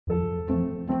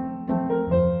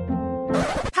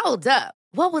Hold up.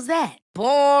 What was that?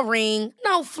 Boring.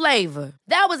 No flavor.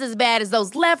 That was as bad as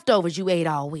those leftovers you ate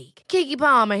all week. Keke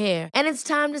Palmer here, and it's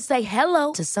time to say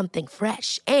hello to something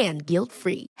fresh and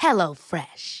guilt-free. Hello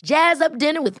Fresh. Jazz up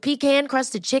dinner with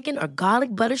pecan-crusted chicken or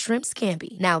garlic butter shrimp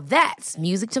scampi. Now that's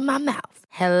music to my mouth.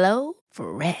 Hello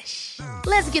Fresh.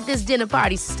 Let's get this dinner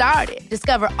party started.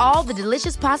 Discover all the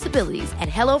delicious possibilities at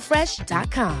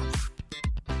hellofresh.com.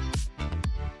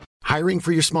 Hiring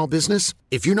for your small business?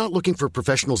 If you're not looking for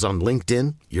professionals on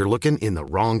LinkedIn, you're looking in the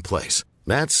wrong place.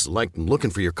 That's like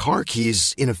looking for your car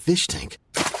keys in a fish tank.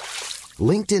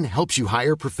 LinkedIn helps you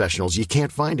hire professionals you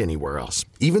can't find anywhere else,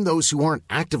 even those who aren't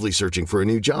actively searching for a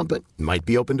new job but might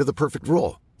be open to the perfect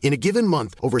role. In a given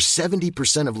month, over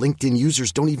 70% of LinkedIn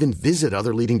users don't even visit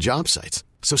other leading job sites.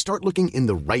 So start looking in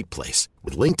the right place.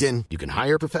 With LinkedIn, you can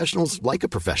hire professionals like a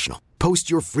professional. Post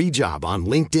your free job on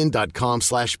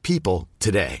linkedin.com/people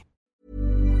today.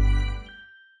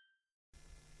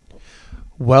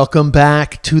 Welcome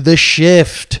back to The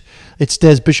Shift. It's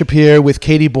Des Bishop here with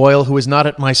Katie Boyle, who is not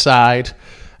at my side,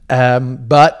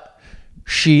 but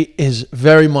she is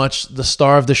very much the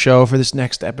star of the show for this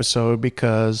next episode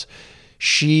because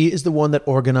she is the one that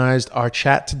organized our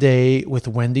chat today with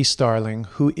Wendy Starling,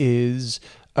 who is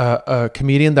a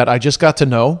comedian that I just got to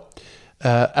know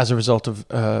as a result of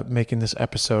making this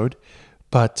episode,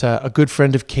 but a good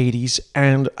friend of Katie's.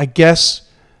 And I guess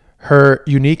her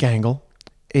unique angle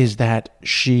is that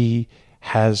she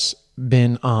has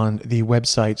been on the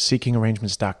website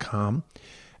seekingarrangements.com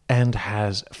and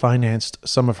has financed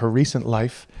some of her recent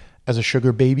life as a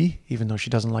sugar baby, even though she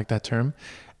doesn't like that term.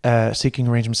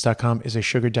 Seekingarrangements.com is a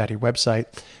sugar daddy website,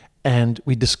 and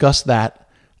we discussed that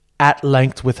at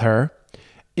length with her.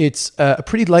 It's a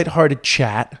pretty lighthearted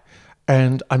chat,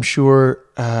 and I'm sure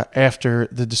after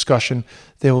the discussion,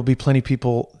 there will be plenty of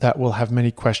people that will have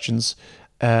many questions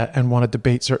and want to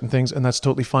debate certain things, and that's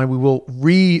totally fine. We will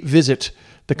revisit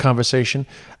the conversation.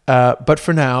 But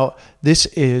for now, this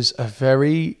is a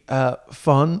very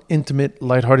fun, intimate,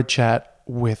 lighthearted chat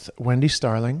with Wendy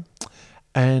Starling.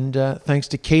 And thanks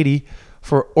to Katie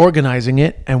for organizing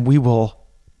it, and we will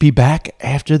be back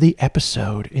after the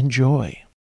episode. Enjoy.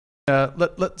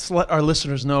 Let's let our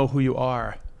listeners know who you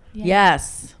are.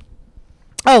 Yes.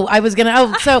 So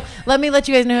let me let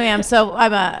you guys know who I am. So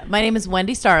my name is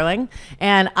Wendy Starling,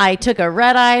 and I took a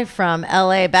red eye from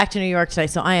LA back to New York today.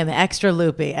 So I am extra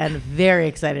loopy and very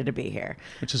excited to be here.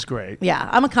 Which is great. Yeah,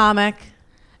 I'm a comic.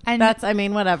 And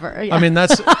whatever. Yeah. I mean,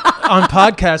 that's on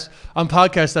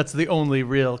podcast, that's the only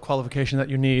real qualification that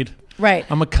you need. Right.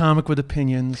 I'm a comic with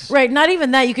opinions. Right. Not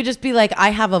even that. You could just be like, I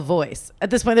have a voice.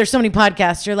 At this point, there's so many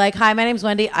podcasts. You're like, hi, my name's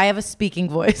Wendy. I have a speaking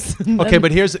voice. Okay,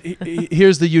 but here's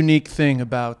the unique thing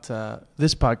about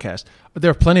this podcast.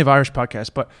 There are plenty of Irish podcasts,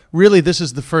 but really this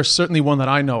is the first, certainly one that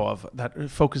I know of,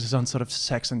 that focuses on sort of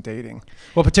sex and dating.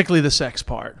 Well, particularly the sex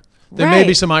part. There may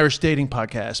be some Irish dating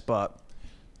podcasts, but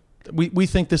we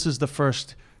think this is the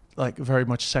first, like, very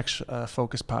much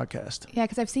sex-focused podcast. Yeah,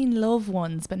 because I've seen love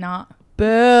ones, but not.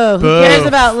 Boo. Who cares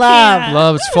about love? Yeah.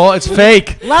 Love, it's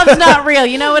fake. Love's not real.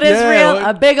 You know what is real?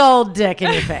 A big old dick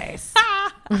in your face.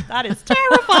 That is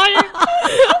terrifying.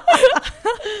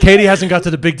 Katie hasn't got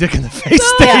to the big dick in the face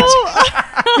stage.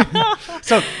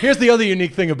 So here's the other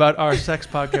unique thing about our sex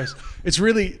podcast. It's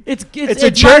really, it's a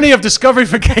journey of discovery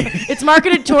for Katie. It's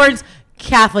marketed towards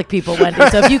Catholic people, Wendy.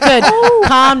 So if you could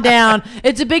calm down.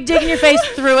 It's a big dick in your face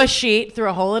through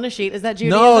a hole in a sheet. Is that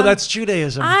Judaism? No, that's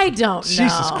Judaism. I don't know.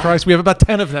 Jesus Christ. We have about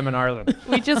 10 of them in Ireland.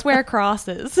 We just wear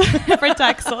crosses. It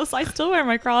protects us. I still wear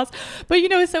my cross. But,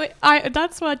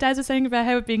 that's what Des was saying about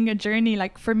how it being a journey.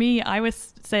 Like, for me, I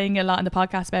was saying a lot in the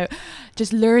podcast about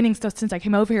just learning stuff since I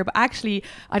came over here. But actually,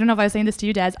 I don't know if I was saying this to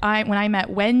you, Des. When I met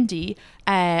Wendy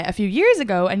a few years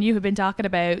ago, and you had been talking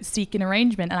about seeking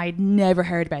arrangement, and I'd never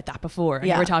heard about that before. And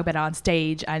you were talking about it on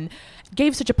stage and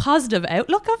gave such a positive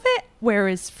outlook of it.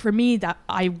 Whereas for me, that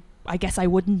I guess I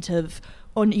wouldn't have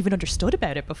even understood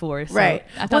about it before. So right.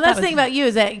 Well, that's the thing about you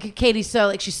is that Katie's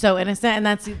she's so innocent, and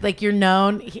that's like you're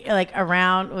known like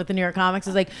around with the New York comics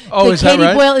is like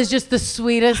Katie Boyle is just the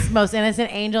sweetest, most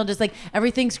innocent angel. Just like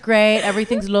everything's great,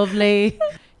 everything's lovely.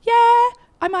 Yeah.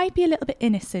 I might be a little bit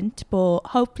innocent, but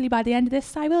hopefully by the end of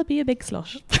this, I will be a big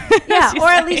slut. Yeah, or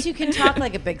at least you can talk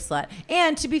like a big slut.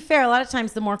 And to be fair, a lot of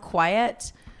times the more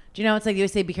quiet, do you know, it's like you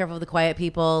always say, be careful of the quiet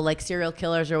people. Like serial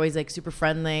killers are always like super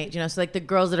friendly. Do you know, so like the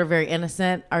girls that are very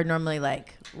innocent are normally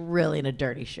like really into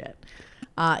dirty shit.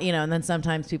 And then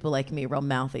sometimes people like me, real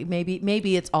mouthy.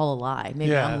 Maybe it's all a lie.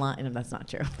 Maybe I'm lying. And that's not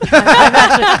true.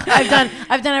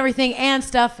 I've done everything and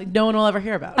stuff no one will ever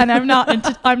hear about. And I'm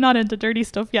not into dirty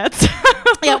stuff yet.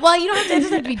 Yeah, well, you don't have to. It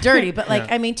doesn't have to be dirty, but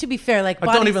like, I mean, to be fair, like,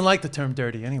 I don't even like the term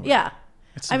dirty anyway. Yeah.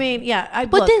 I mean, yeah.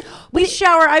 But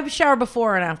shower. I shower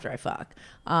before and after I fuck.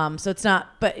 So it's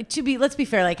not. But let's be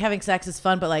fair. Like having sex is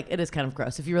fun, but like it is kind of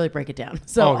gross if you really break it down.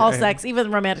 So all sex,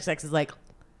 even romantic sex, is like.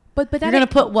 But you're gonna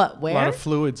put what? Where? A lot of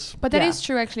fluids. But that is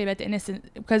true actually about the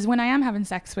innocent, because when I am having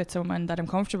sex with someone that I'm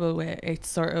comfortable with, it's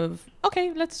sort of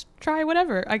okay, let's try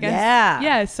whatever, I guess.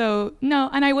 Yeah. So no,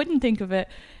 and I wouldn't think of it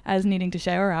as needing to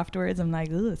shower afterwards. I'm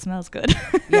like, ooh, it smells good.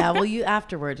 Yeah. Well, you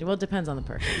afterwards. Well, it depends on the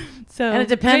person. So and it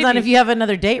depends on if you have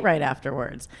another date right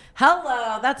afterwards.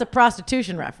 Hello, that's a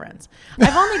prostitution reference.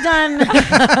 I've only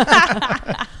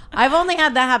done. I've only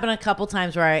had that happen a couple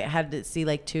times where I had to see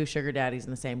like 2 sugar daddies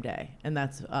in the same day, and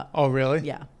that's. Oh really?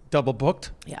 Yeah. Double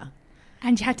booked? Yeah.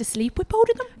 And you had to sleep with both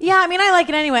of them? Yeah, I mean, I like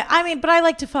it anyway. I mean, but I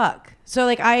like to fuck. So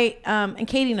like and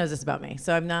Katie knows this about me,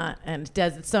 so I'm not, and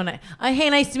Des, it's so nice. Hey,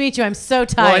 nice to meet you. I'm so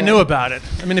tired. Well, I knew about it.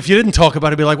 I mean, if you didn't talk about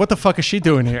it, I'd be like, what the fuck is she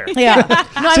doing here? Yeah.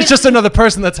 No, It's just another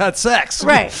person that's had sex.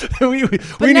 Right.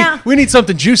 we need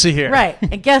something juicy here. Right.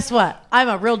 And guess what? I'm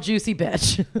a real juicy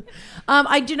bitch.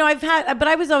 But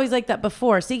I was always like that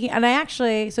before. Seeking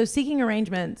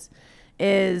Arrangements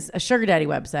is a sugar daddy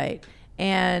website.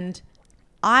 And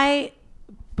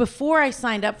before I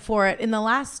signed up for it, in the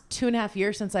last 2.5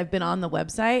 years since I've been on the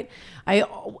website, I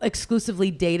exclusively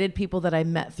dated people that I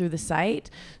met through the site.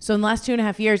 So in the last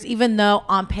 2.5 years, even though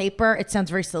on paper it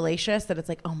sounds very salacious, that it's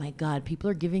like, oh my God, people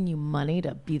are giving you money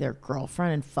to be their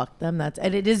girlfriend and fuck them.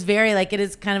 And it is very it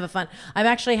is kind of a fun. I've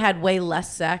actually had way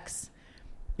less sex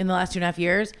in the last 2.5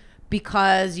 years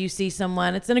because you see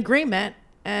someone, it's an agreement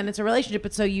and it's a relationship.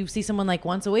 But so you see someone like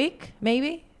once a week,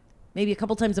 maybe a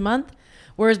couple times a month.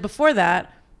 Whereas before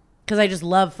that, because I just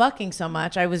love fucking so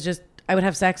much, I would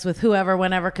have sex with whoever,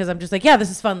 whenever, because I'm just like, yeah, this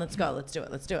is fun. Let's go. Let's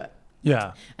do it.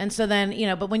 Yeah. And so then,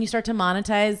 but when you start to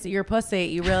monetize your pussy,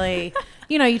 you really,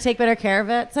 you take better care of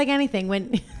it. It's like anything.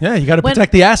 Yeah, you got to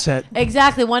protect the asset.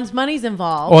 Exactly. Once money's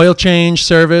involved. Oil change,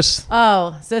 service.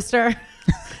 Oh, sister.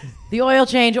 The oil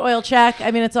change, oil check.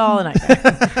 I mean, it's all a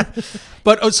nightmare.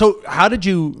 But so how did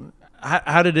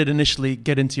it initially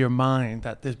get into your mind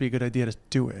that this would be a good idea to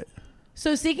do it?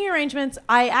 So Seeking Arrangements,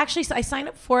 I signed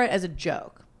up for it as a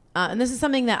joke. And this is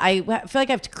something that I feel like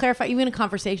I have to clarify, even in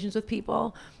conversations with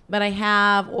people that I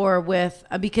have, or with,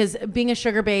 because being a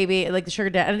sugar baby, like the sugar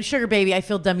dad, and a sugar baby, I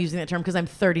feel dumb using that term because I'm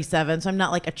 37, so I'm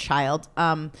not like a child.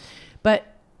 But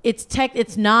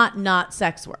it's not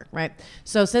sex work, right?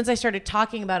 So since I started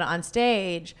talking about it on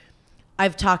stage,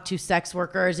 I've talked to sex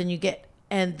workers,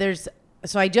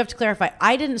 so I do have to clarify,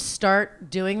 I didn't start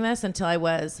doing this until I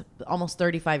was almost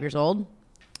 35 years old.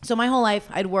 So my whole life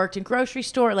I'd worked in grocery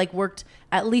store, like worked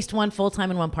at least one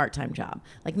full-time and one part-time job,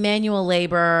 like manual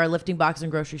labor, lifting boxes in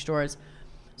grocery stores.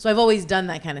 So I've always done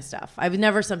that kind of stuff. I was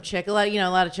never some chick. A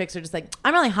lot of chicks are just like,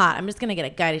 I'm really hot. I'm just going to get a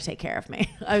guy to take care of me.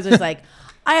 I was just like,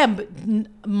 I am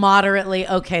moderately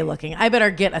okay looking. I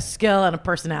better get a skill and a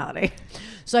personality.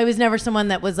 So I was never someone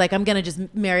that was like, I'm going to just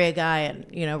marry a guy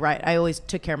and, right. I always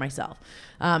took care of myself.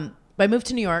 But I moved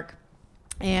to New York,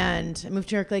 and I moved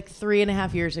to New York like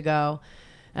 3.5 years ago.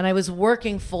 And I was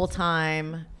working full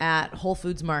time at Whole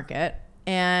Foods Market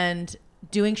and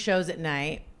doing shows at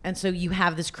night. And so you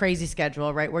have this crazy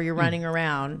schedule, right, where you're running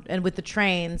around. And with the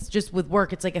trains, just with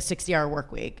work, it's like a 60-hour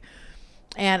work week.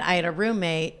 And I had a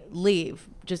roommate leave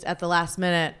just at the last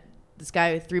minute. This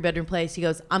guy with a 3-bedroom place, he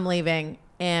goes, I'm leaving.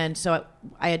 And so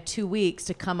I had 2 weeks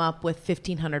to come up with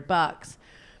 $1,500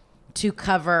 to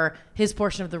cover his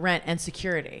portion of the rent and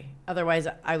security. Otherwise,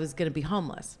 I was going to be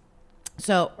homeless.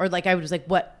 So, or like I was like,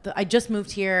 I just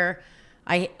moved here.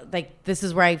 This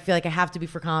is where I feel like I have to be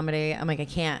for comedy. I'm like, I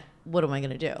can't. What am I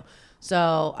going to do?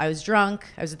 So I was drunk.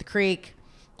 I was at the creek,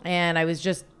 and I was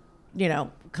just,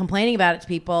 complaining about it to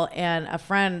people. And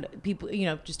people,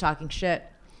 just talking shit.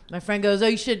 My friend goes, oh,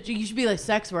 you should be like a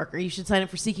sex worker. You should sign up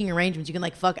for Seeking Arrangements. You can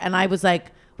like fuck. And I was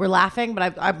like, we're laughing,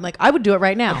 but I'm like, I would do it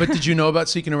right now. But did you know about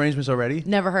Seeking Arrangements already?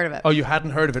 Never heard of it. Oh, you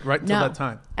hadn't heard of it right until that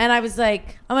time. And I was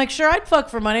like, sure, I'd fuck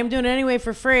for money. I'm doing it anyway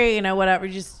for free, whatever,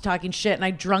 just talking shit. And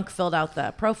I drunk filled out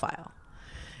the profile.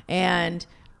 And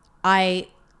I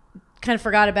kind of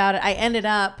forgot about it. I ended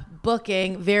up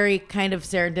booking very kind of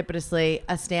serendipitously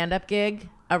a stand-up gig,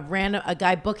 a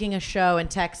guy booking a show in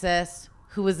Texas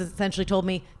who was essentially told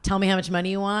me, tell me how much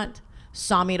money you want.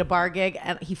 Saw me at a bar gig,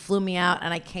 and he flew me out,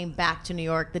 and I came back to New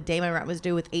York the day my rent was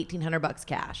due with $1,800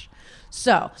 cash.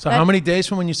 So how many days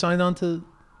from when you signed on to?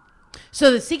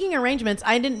 So the Seeking Arrangements,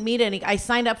 I didn't meet any. I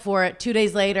signed up for it 2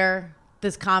 days later.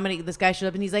 This guy showed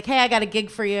up, and he's like, hey, I got a gig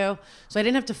for you. So I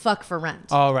didn't have to fuck for rent.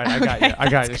 Oh, right. I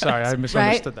got you. Sorry, I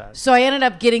misunderstood that. So I ended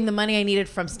up getting the money I needed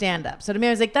from stand-up. So to me,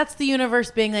 I was like, that's the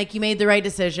universe being like, you made the right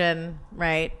decision,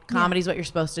 right? Comedy's what you're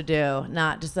supposed to do,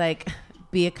 not just like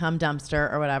be a cum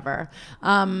dumpster or whatever.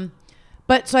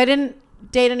 But so I didn't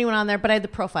date anyone on there, but I had the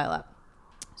profile up.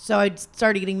 So I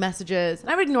started getting messages, and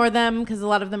I would ignore them because a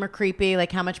lot of them are creepy,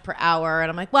 like how much per hour. And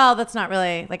I'm like, well, that's not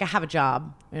really, like I have a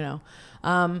job, you know.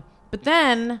 But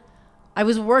then I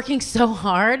was working so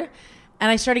hard, and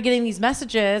I started getting these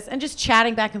messages and just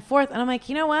chatting back and forth. And I'm like,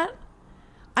 you know what?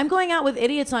 I'm going out with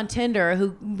idiots on Tinder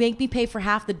who make me pay for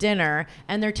half the dinner,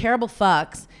 and they're terrible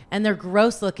fucks, and they're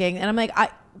gross looking. And I'm like,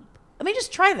 let me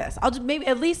just try this. I'll just maybe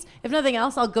at least, if nothing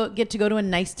else, I'll get to go to a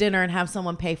nice dinner and have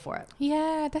someone pay for it.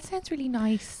 Yeah, that sounds really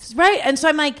nice. Right. And so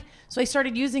I'm like, so I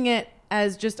started using it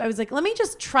as just, I was like, let me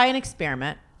just try an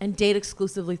experiment and date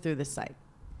exclusively through this site.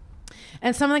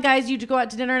 And some of the guys, you go out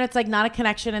to dinner and it's like not a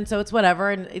connection. And so it's whatever.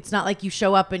 And it's not like you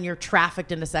show up and you're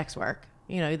trafficked into sex work.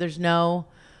 You know, there's no,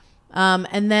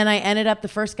 and then I ended up, the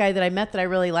first guy that I met that I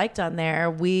really liked on there,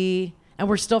 we're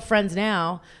still friends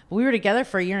now, but we were together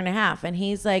for a year and a half, and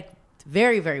he's like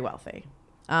very, very wealthy.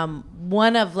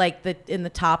 One of like in the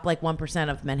top like 1%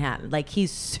 of Manhattan. Like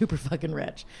he's super fucking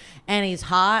rich, and he's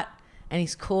hot, and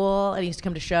he's cool, and he used to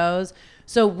come to shows.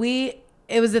 So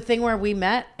it was a thing where we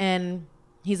met, and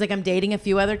he's like, I'm dating a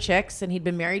few other chicks, and he'd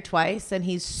been married twice, and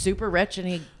he's super rich,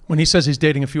 and When he says he's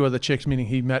dating a few other chicks, meaning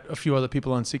he met a few other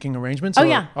people on Seeking Arrangements? Oh, or?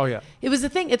 yeah. Oh, yeah. It was the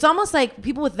thing. It's almost like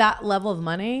people with that level of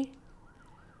money,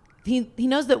 he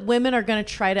knows that women are going to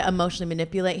try to emotionally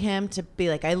manipulate him to be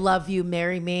like, I love you,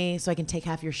 marry me, so I can take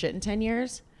half your shit in 10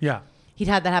 years. Yeah. He'd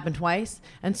had that happen twice.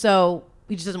 And so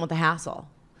he just doesn't want the hassle.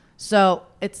 So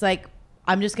it's like,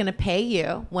 I'm just going to pay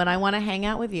you when I want to hang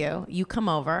out with you. You come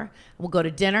over, we'll go to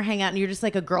dinner, hang out, and you're just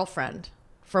like a girlfriend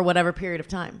for whatever period of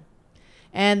time.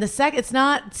 And it's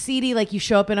not seedy like you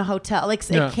show up in a hotel. Like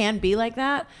It can be like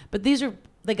that. But these are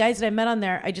the guys that I met on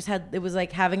there. It was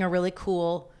like having a really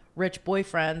cool, rich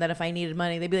boyfriend that if I needed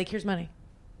money, they'd be like, here's money.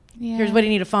 Yeah. Here's what you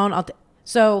need, a phone.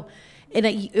 So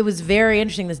it was very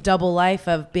interesting, this double life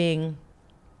of being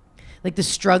like the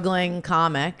struggling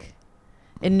comic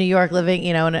in New York, living,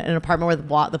 you know, in an apartment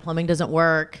where the plumbing doesn't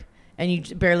work, and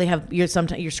you barely have, you're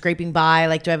scraping by,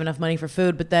 like, do I have enough money for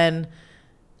food? But then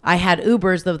I had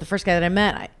Ubers. The first guy that I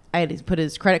met, I had to put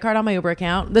his credit card on my Uber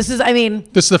account. This is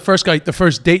the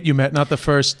first date you met, not the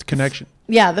first connection.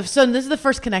 Yeah. So this is the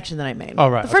first connection that I made. Oh,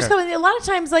 right. The first a lot of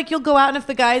times, like, you'll go out, and if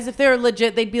they're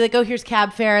legit, they'd be like, oh, here's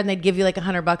cab fare, and they'd give you like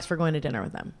 $100 for going to dinner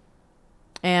with them.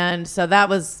 And so that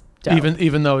was dope.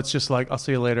 Even though it's just like, I'll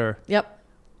see you later. Yep.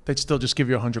 They'd still just give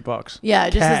you $100. Yeah,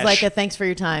 just Cash. as like a thanks for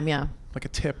your time. Yeah. Like a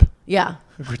tip. Yeah.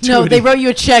 Gratuity. No, they wrote you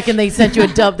a check and they sent you a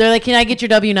dub. They're like, can I get your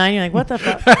W-9? You're like, what the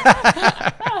fuck?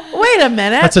 Wait a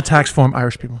minute. That's a tax form,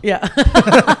 Irish people. Yeah.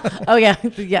 Oh, yeah.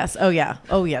 Yes. Oh, yeah.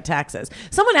 Oh, yeah. Taxes.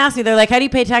 Someone asked me, they're like, how do you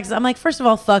pay taxes? I'm like, first of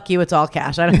all, fuck you. It's all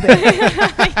cash. I don't think.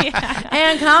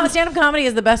 And stand-up comedy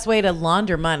is the best way to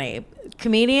launder money.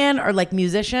 Comedian or like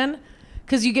musician,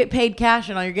 because you get paid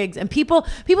cash in all your gigs. And people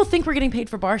think we're getting paid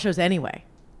for bar shows anyway.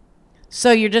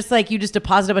 So you're just like, you just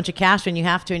deposit a bunch of cash when you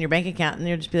have to in your bank account, and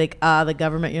you'll just be like, the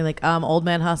government. You're like, old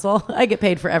man hustle. I get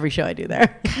paid for every show I do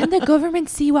there. Can the government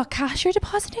see what cash you're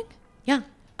depositing? Yeah.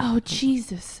 Oh,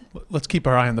 Jesus. Let's keep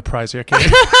our eye on the prize here, Katie.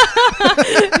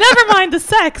 Never mind the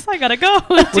sex. I gotta go.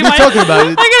 What are you talking about?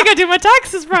 I gotta go do my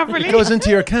taxes properly. It goes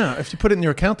into your account. If you put it in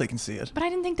your account, they can see it. But I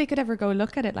didn't think they could ever go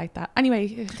look at it like that.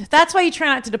 Anyway. That's why you try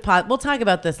not to deposit. We'll talk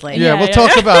about this later. Yeah, we'll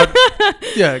talk about...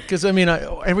 Yeah, because, I mean,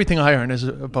 everything I earn is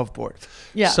above board.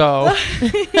 Yeah. So...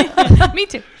 Me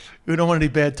too. We don't want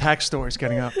any bad tax stories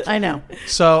getting up. I know.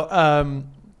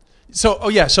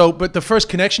 But the first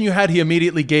connection you had, he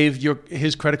immediately gave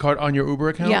his credit card on your Uber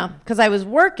account? Yeah, because I was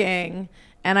working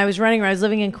and I was running around. I was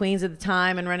living in Queens at the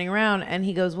time and running around. And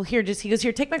he goes, here,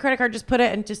 take my credit card, just put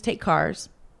it and just take cars.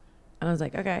 And I was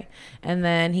like, okay. And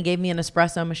then he gave me an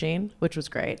espresso machine, which was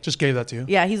great. Just gave that to you?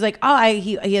 Yeah, he's like,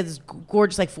 he has this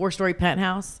gorgeous like 4-story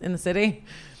penthouse in the city.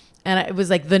 And it was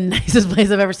like the nicest place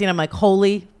I've ever seen. I'm like,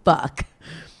 holy fuck.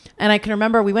 And I can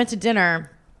remember we went to dinner.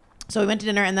 So we went to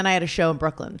dinner, and then I had a show in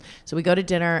Brooklyn. So we go to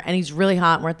dinner, and he's really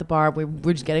hot. And we're at the bar.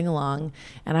 We're just getting along.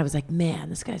 And I was like, man,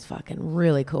 this guy's fucking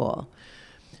really cool.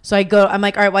 So I'm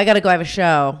like, all right, well, I got to go. I have a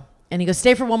show. And he goes,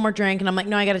 stay for one more drink. And I'm like,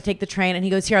 no, I got to take the train. And he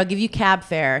goes, here, I'll give you cab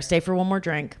fare. Stay for one more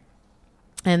drink.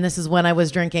 And this is when I was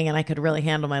drinking, and I could really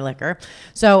handle my liquor.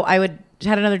 So I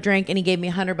had another drink, and he gave me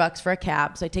 $100 for a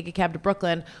cab. So I take a cab to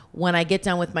Brooklyn. When I get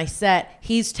done with my set,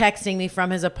 he's texting me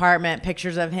from his apartment,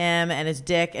 pictures of him and his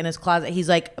dick in his closet. He's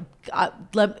like,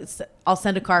 I'll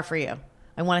send a car for you.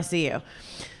 I want to see you.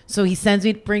 So he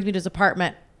brings me to his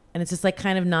apartment, and it's this like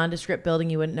kind of nondescript building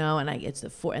you wouldn't know. And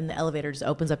and the elevator just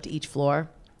opens up to each floor.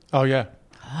 Oh, yeah.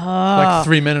 Like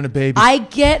 3 Men and a Baby. I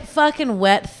get fucking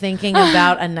wet thinking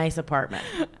about a nice apartment.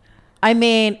 I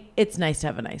mean, it's nice to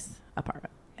have a nice apartment.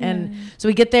 apartment. And so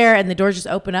we get there and the doors just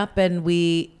open up and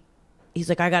he's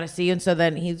like, I got to see you. And so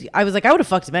then I was like, I would have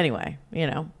fucked him anyway, you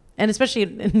know? And especially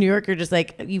in New York, you're just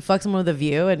like, you fuck someone with a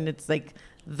view and it's like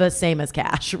the same as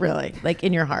cash, really, like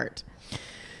in your heart.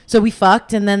 So we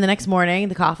fucked. And then the next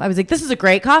morning, I was like, this is a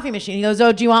great coffee machine. He goes,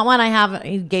 oh, do you want one?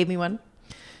 He gave me one,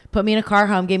 put me in a car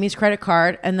home, gave me his credit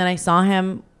card. And then I saw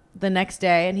him the next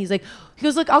day and he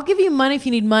goes, look, I'll give you money if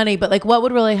you need money, but like what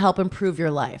would really help improve your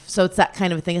life? So it's that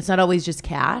kind of a thing. It's not always just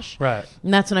cash. Right.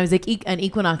 And that's when I was like, an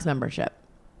Equinox membership.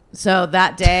 So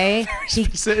that day,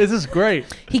 This is great.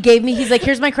 he's like,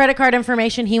 here's my credit card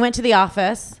information. He went to the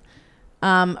office,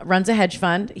 runs a hedge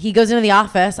fund. He goes into the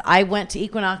office. I went to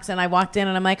Equinox and I walked in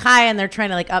and I'm like, hi. And they're trying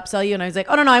to like upsell you. And I was like,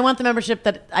 oh, no, I want the membership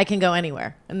that I can go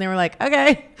anywhere. And they were like,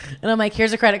 okay. And I'm like,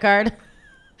 here's a credit card.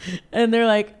 And they're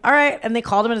like, all right. And they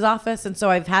called him in his office. And so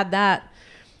I've had that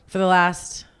for the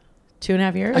last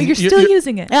 2.5 years. Oh, you're still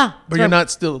using it? Yeah. But are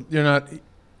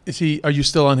you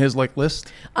still on his like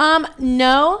list?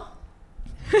 No.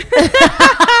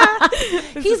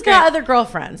 He's got other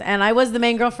girlfriends and I was the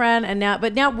main girlfriend and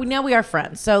now we are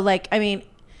friends. So like, I mean,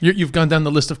 You've gone down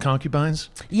the list of concubines?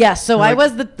 yes. So I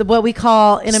was the what we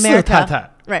call in America,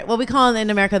 tat. right. What we call in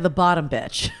America, the bottom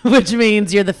bitch, which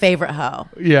means you're the favorite hoe.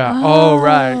 Yeah. Oh,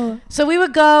 right. So we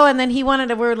would go and then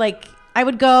I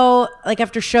would go like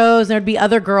after shows and there'd be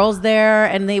other girls there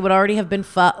and they would already have been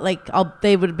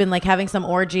they would have been like having some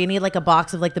orgy and he had like a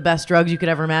box of like the best drugs you could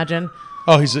ever imagine.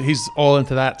 Oh, he's all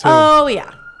into that too. Oh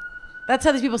yeah. That's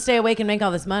how these people stay awake and make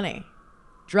all this money.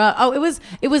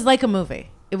 It was like a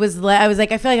movie. I was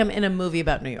like, I feel like I'm in a movie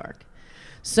about New York.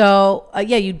 So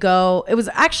you'd go. It was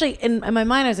actually in my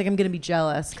mind. I was like, I'm gonna be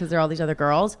jealous because there are all these other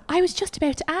girls. I was just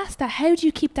about to ask that. How do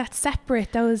you keep that separate?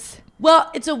 Well,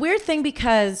 it's a weird thing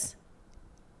because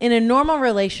in a normal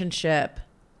relationship,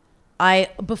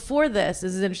 before this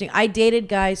is interesting. I dated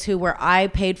guys I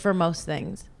paid for most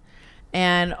things.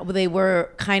 And they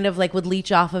were kind of like would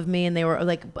leech off of me and they were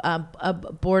like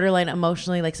borderline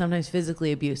emotionally, like sometimes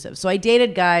physically abusive. So I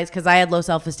dated guys because I had low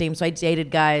self-esteem. So I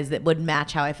dated guys that would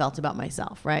match how I felt about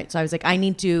myself. Right. So I was like,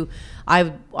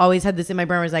 I always had this in my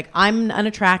brain. I was like, I'm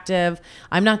unattractive.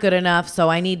 I'm not good enough. So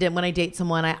I need to, when I date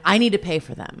someone, I need to pay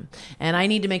for them. And I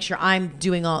need to make sure I'm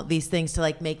doing all these things to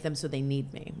like make them so they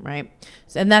need me. Right.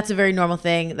 So, and that's a very normal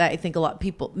thing that I think a lot of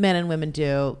people, men and women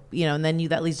do, you know, and then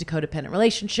that leads to codependent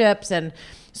relationships. And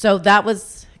so that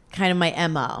was kind of my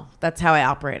MO. That's how I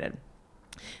operated.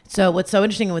 So what's so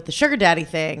interesting with the sugar daddy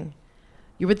thing,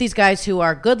 you're with these guys who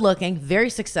are good looking, very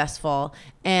successful,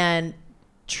 and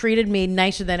treated me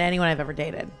nicer than anyone I've ever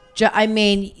dated. I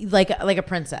mean, like a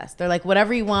princess. They're like,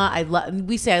 whatever you want.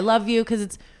 We say I love you because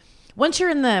it's once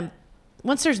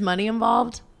there's money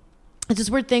involved, it's this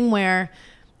weird thing where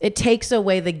it takes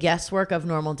away the guesswork of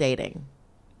normal dating,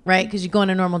 right? Because you go on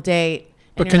a normal date.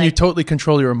 But can you totally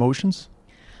control your emotions?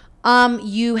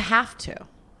 You have to.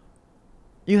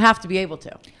 You have to be able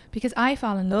to. Because I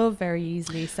fall in love very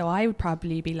easily, so I would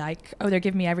probably be like, oh, they're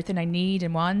giving me everything I need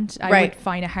and want. I Right. would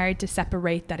find it hard to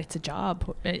separate that it's a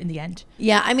job in the end.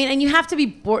 Yeah, I mean, and you have to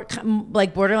be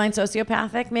like borderline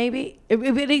sociopathic, maybe.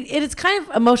 It's kind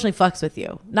of emotionally fucks with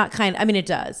you. I mean, it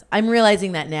does. I'm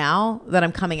realizing that now that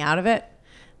I'm coming out of it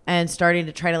and starting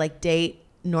to try to like date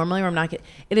normally where I'm not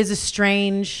it is a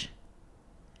strange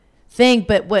thing,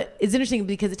 but what is interesting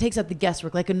because it takes out the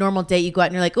guesswork. Like a normal date, you go out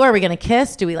and you're like, oh, are we going to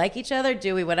kiss? Do we like each other?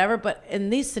 Do we whatever? But in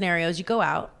these scenarios, you go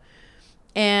out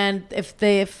and if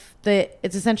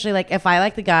it's essentially like if I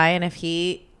like the guy and if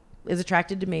he is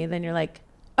attracted to me, then you're like,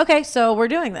 okay, so we're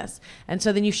doing this. And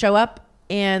so then you show up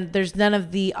and there's none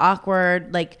of the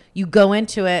awkward, like you go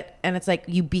into it and it's like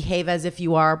you behave as if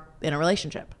you are in a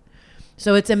relationship.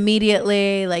 So it's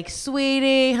immediately like,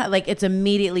 sweetie, like it's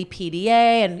immediately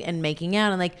PDA and making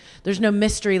out. And like, there's no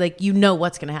mystery. Like, you know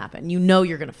what's going to happen. You know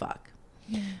you're going to fuck.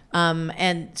 Yeah.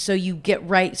 And so you get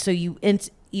right. So you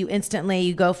instantly,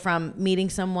 you go from meeting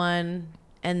someone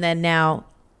and then now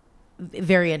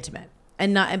very intimate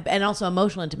and also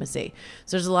emotional intimacy.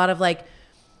 So there's a lot of like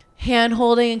hand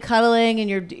holding and cuddling and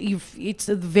you're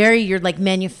like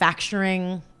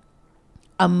manufacturing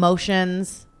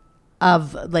emotions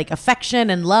of like affection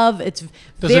and love.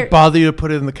 Does it bother you to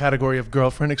put it in the category of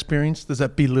girlfriend experience? Does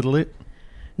that belittle it?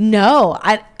 No.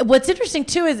 What's interesting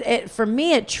too is for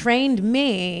me, it trained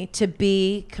me to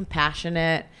be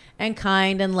compassionate and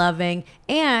kind and loving.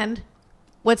 And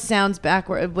what sounds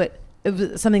backward, it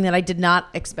was something that I did not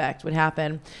expect would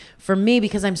happen for me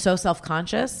because I'm so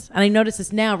self-conscious. And I notice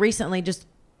this now recently, just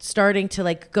starting to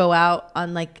like go out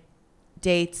on like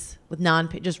dates with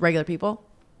just regular people.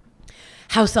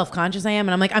 How self-conscious I am.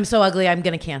 And I'm like, I'm so ugly, I'm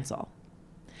going to cancel.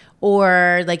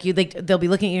 Or like they'll be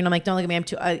looking at you and I'm like, don't look at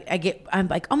me. I'm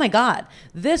like, oh my God,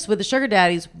 this with the sugar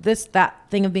daddies, that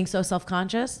thing of being so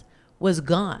self-conscious was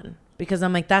gone, because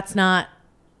I'm like,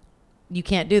 you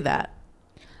can't do that.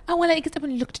 Oh, well, I guess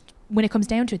when it comes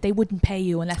down to it, they wouldn't pay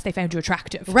you unless they found you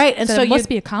attractive. Right. And so it must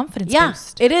be a confidence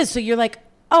boost. It is. So you're like,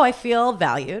 oh, I feel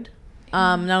valued.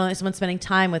 Not only is someone spending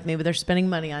time with me, but they're spending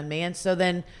money on me. And so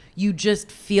then you just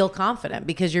feel confident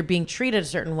because you're being treated a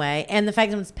certain way. And the fact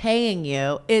that someone's paying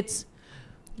you, Is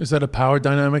that a power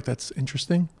dynamic that's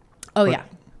interesting? Oh, Or yeah.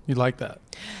 You like that?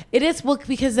 It is. Well,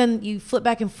 because then you flip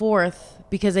back and forth,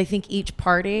 because I think each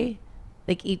party,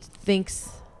 like each thinks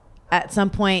at some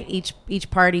point,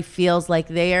 each party feels like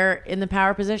they're in the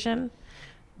power position,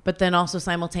 but then also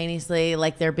simultaneously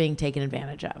like they're being taken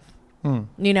advantage of.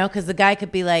 You know, because the guy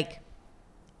could be like,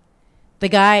 for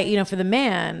the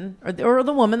man or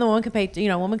the woman can pay,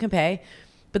 woman can pay,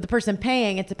 but the person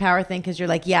paying, it's a power thing, because you're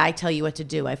like, yeah, I tell you what to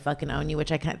do, I fucking own you,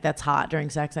 which that's hot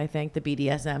during sex. I think the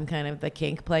BDSM kind of the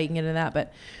kink play, you can get into that,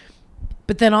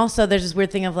 but then also there's this weird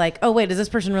thing of like, oh wait, does this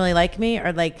person really like me,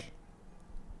 or like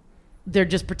they're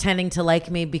just pretending to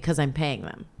like me because I'm paying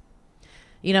them,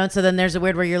 and so then there's a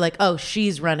weird where you're like, oh,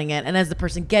 she's running it, and as the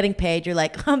person getting paid, you're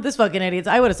like, oh, this fucking idiots,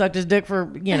 I would have sucked his dick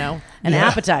for an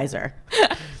appetizer.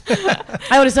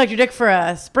 I would have sucked your dick for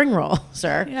a spring roll,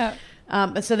 sir. Yeah.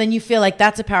 So then you feel like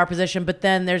that's a power position, but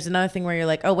then there's another thing where you're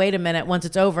like, oh, wait a minute, once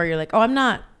it's over, you're like, oh, I'm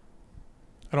not,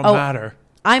 I don't matter.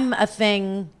 I'm a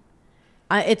thing.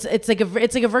 It's like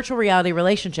a virtual reality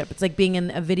relationship. It's like being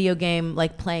in a video game,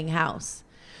 like playing house.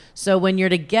 So when you're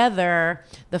together,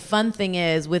 the fun thing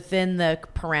is within the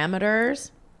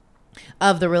parameters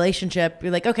of the relationship,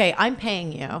 you're like, okay, I'm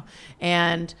paying you.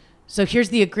 And so here's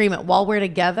the agreement. While we're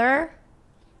together,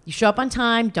 you show up on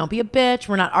time. Don't be a bitch.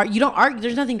 You don't argue.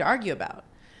 There's nothing to argue about.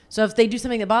 So if they do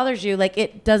something that bothers you, like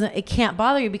it can't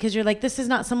bother you, because you're like, this is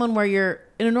not someone where you're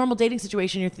in a normal dating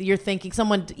situation. You're thinking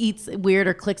someone eats weird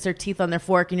or clicks their teeth on their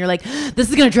fork, and you're like, this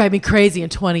is going to drive me crazy in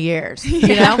 20 years.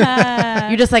 You know,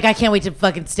 you're just like, I can't wait to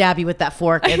fucking stab you with that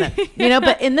fork. And then,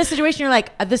 but in this situation, you're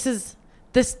like, this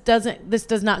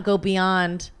does not go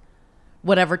beyond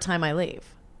whatever time I leave.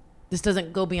 This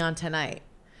doesn't go beyond tonight.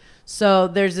 So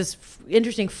there's this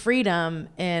interesting freedom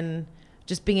in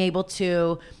just being able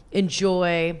to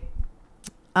enjoy,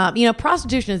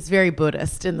 prostitution is very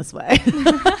Buddhist in this way.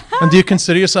 And do you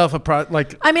consider yourself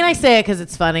I mean, I say it because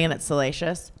it's funny and it's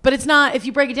salacious, but it's not, if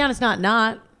you break it down, it's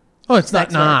not. Oh, it's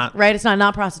not. Right? It's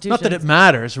not prostitution. Not that it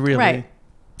matters, really. Right.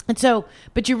 And so,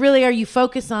 but you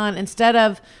focus on, instead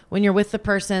of when you're with the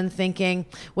person thinking,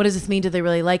 what does this mean? Do they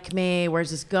really like me?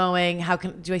 Where's this going?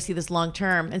 Do I see this long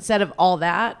term? Instead of all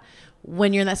that,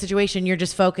 when you're in that situation, you're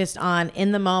just focused on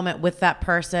in the moment with that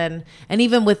person. And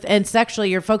even and sexually,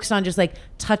 you're focused on just like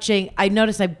touching. I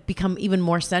notice I become even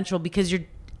more sensual, because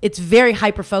it's very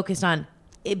hyper focused on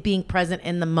it being present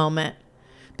in the moment,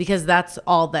 because that's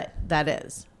all that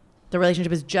is. The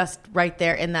relationship is just right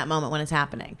there in that moment when it's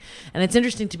happening. And it's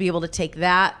interesting to be able to take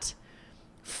that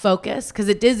focus, because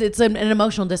it's an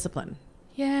emotional discipline.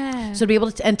 Yeah. So to be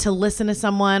able to listen to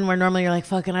someone where normally you're like,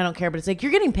 fucking, I don't care, but it's like,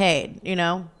 you're getting paid,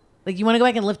 Like, you want to go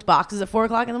back and lift boxes at 4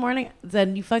 o'clock in the morning?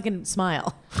 Then you fucking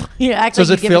smile. You act so like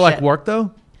does it feel like work,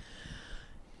 though?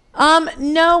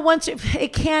 No, once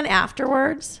it can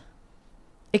afterwards.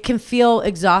 It can feel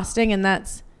exhausting,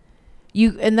 and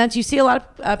you see a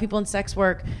lot of people in sex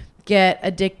work get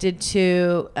addicted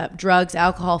to drugs,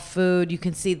 alcohol, food. You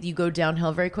can see you go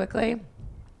downhill very quickly,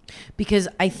 because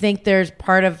I think there's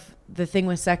part of the thing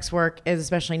with sex work is,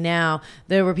 especially now,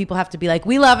 where people have to be like,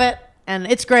 we love it and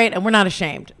it's great and we're not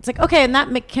ashamed. It's like, okay, and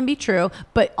that can be true,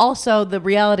 but also the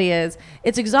reality is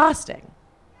it's exhausting.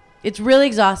 It's really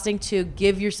exhausting to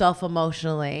give yourself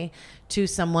emotionally to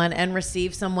someone and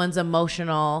receive someone's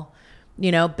emotional,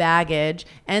 baggage.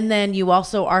 And then you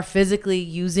also are physically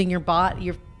using your body.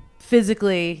 You're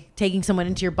physically taking someone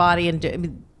into your body and,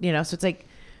 so it's like,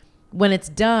 when it's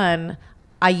done,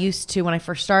 I used to, when I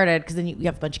first started, because then you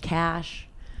have a bunch of cash,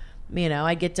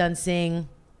 I get done seeing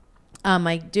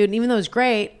my dude, and even though it was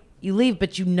great, you leave,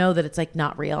 but you know that it's like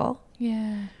not real.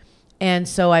 Yeah. And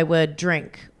so I would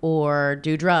drink or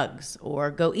do drugs or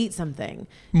go eat something.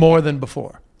 More than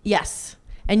before. Yes.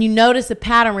 And you notice a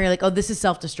pattern where you're like, oh, this is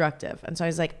self-destructive. And so I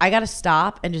was like, I got to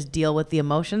stop and just deal with the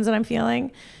emotions that I'm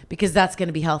feeling, because that's going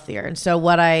to be healthier. And so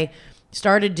what I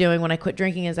started doing when I quit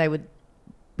drinking is I would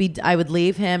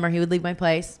leave him, or he would leave my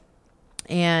place,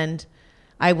 and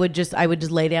I would just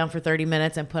lay down for 30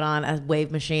 minutes and put on a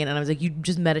wave machine. And I was like, you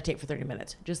just meditate for 30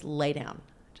 minutes. Just lay down.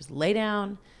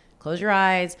 Close your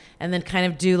eyes, and then kind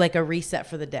of do like a reset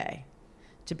for the day,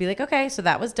 to be like, okay, so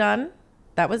that was done.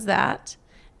 That was that.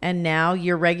 And now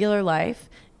your regular life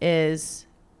is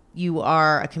you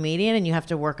are a comedian and you have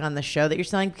to work on the show that you're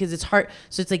selling, because it's hard.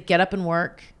 So it's like get up and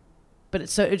work, but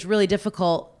it's really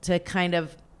difficult to kind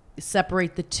of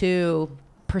separate the two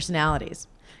personalities,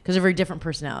 because they're very different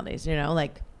personalities, you know,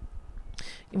 like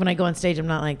when I go on stage, I'm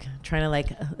not like trying to like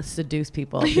seduce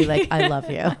people, be like, I love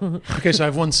you. Okay, so I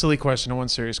have one silly question and one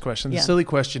serious question. The Yeah. silly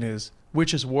question is,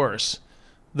 which is worse,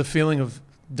 the feeling of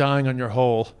dying on your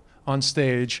hole on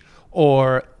stage,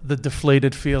 or the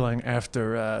deflated feeling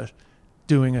after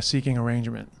doing a Seeking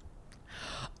arrangement?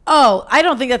 Oh, I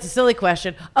don't think that's a silly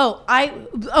question. Oh,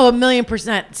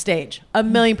 1,000,000% stage.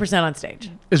 1,000,000% on stage.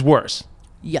 Is worse.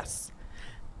 Yes.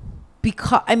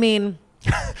 Because, I mean,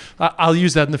 I'll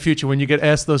use that in the future when you get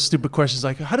asked those stupid questions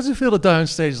like, how does it feel to die on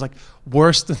stage? It's like,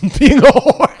 worse than being a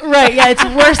whore. right. Yeah. It's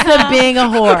worse than being a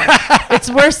whore.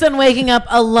 It's worse than waking up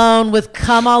alone with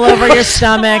cum all over your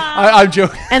stomach. I'm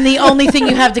joking. And the only thing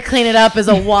you have to clean it up is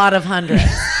a wad of hundreds.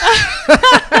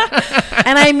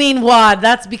 And I mean wad.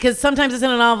 That's because sometimes it's in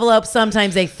an envelope.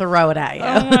 Sometimes they throw it at you.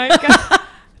 Oh my God.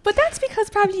 But that's because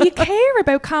probably you care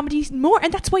about comedy more,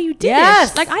 and that's why you did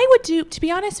Yes. it. Like I would do, to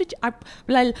be honest with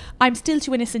you, I'm still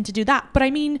too innocent to do that. But I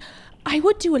mean, I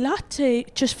would do a lot to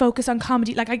just focus on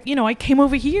comedy. Like I came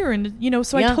over here, and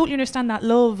so I Yeah. totally understand that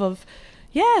love of,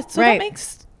 yeah. So Right. that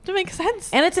makes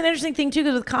sense. And it's an interesting thing too,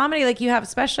 because with comedy, like you have,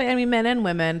 especially, I mean, men and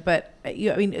women, but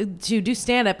to do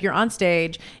stand up, you're on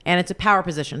stage and it's a power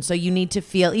position. So you need to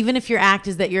feel, even if your act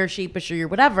is that you're sheepish or you're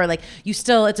whatever, like it's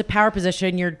a power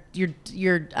position.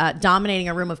 You're dominating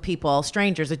a room of people,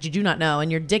 strangers that you do not know,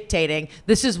 and you're dictating,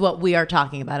 this is what we are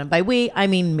talking about. And by we, I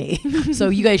mean me. So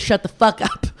you guys shut the fuck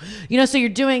up. So you're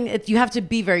doing it. You have to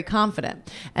be very confident,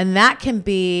 and that can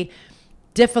be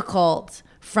difficult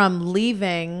from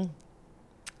leaving.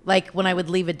 Like when I would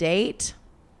leave a date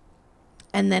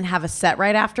and then have a set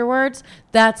right afterwards,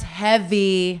 that's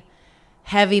heavy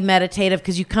meditative,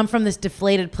 because you come from this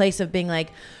deflated place of being like,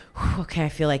 okay, I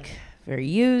feel like very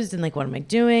used, and like, what am I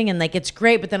doing? And like, it's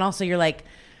great. But then also you're like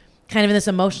kind of in this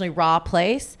emotionally raw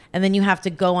place. And then you have to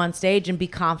go on stage and be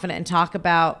confident and talk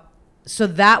about. So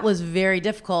that was very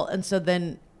difficult. And so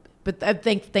then, but I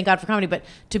thank God for comedy, but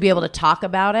to be able to talk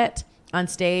about it on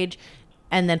stage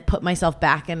and then put myself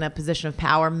back in a position of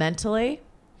power mentally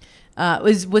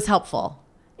was helpful.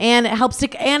 And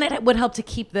it would help to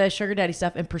keep the sugar daddy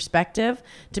stuff in perspective,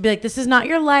 to be like, this is not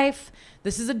your life.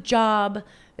 This is a job.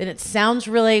 And it sounds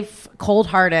really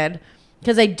cold-hearted,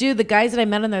 because the guys that I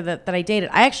met in there that I dated,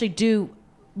 I actually do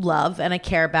love and I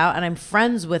care about, and I'm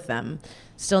friends with them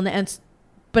still.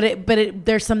 But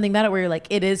there's something about it where you're like,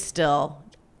 it is still,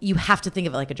 you have to think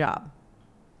of it like a job.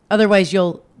 Otherwise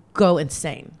you'll go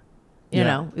insane.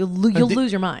 You'll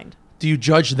lose your mind. Do you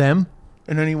judge them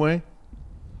in any way?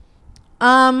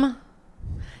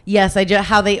 Yes, I judge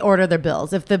how they order their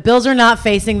bills. If the bills are not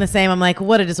facing the same, I'm like,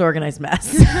 what a disorganized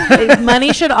mess.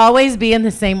 Money should always be in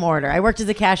the same order. I worked as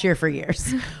a cashier for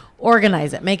years.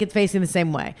 Organize it. Make it facing the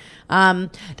same way. I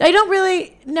don't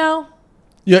really know.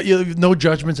 Yeah, no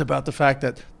judgments about the fact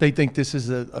that they think this is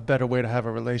a better way to have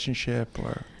a relationship,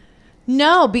 or?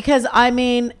 No, because I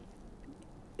mean,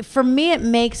 for me, it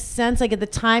makes sense. Like at the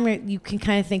time, you can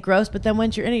kind of think gross, but then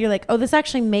once you're in it, you're like, oh, this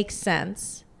actually makes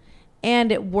sense,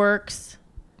 and it works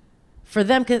for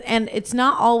them. And it's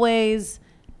not always,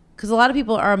 because a lot of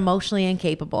people are emotionally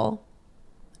incapable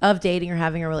of dating or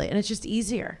having a relationship, and it's just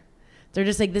easier. They're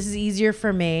just like, this is easier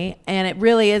for me, and it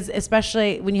really is.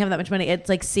 Especially when you have that much money, it's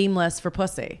like seamless for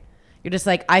pussy. You're just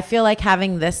like, I feel like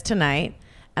having this tonight,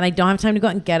 and I don't have time to go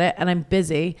out and get it, and I'm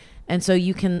busy, and so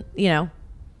you can,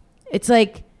 it's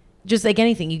like. Just like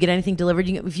anything, you get anything delivered.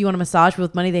 If you want a massage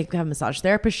with money, they can have a massage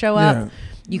therapist show up. Yeah.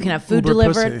 You can have food Uber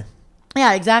delivered. Pussy.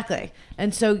 Yeah, exactly.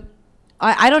 And so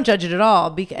I don't judge it at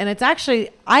all. And it's actually,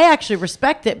 I actually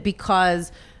respect it,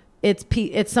 because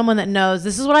it's someone that knows,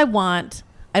 this is what I want.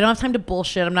 I don't have time to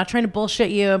bullshit. I'm not trying to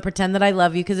bullshit you and pretend that I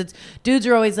love you, because dudes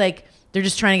are always like, they're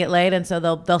just trying to get laid, and so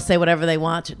they'll say whatever they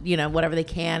want, whatever they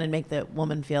can, and make the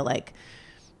woman feel like,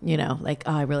 like,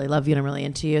 oh, I really love you and I'm really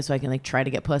into you, so I can like try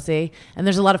to get pussy. And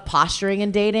there's a lot of posturing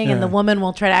in dating, and the woman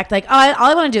will try to act like, oh,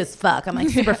 all I want to do is fuck. I'm like,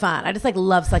 super fun. I just like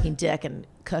love sucking dick and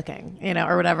cooking,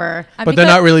 or whatever. But they're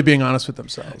not really being honest with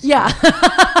themselves. Yeah.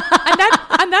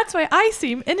 and that's why I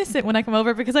seem innocent when I come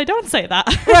over, because I don't say that.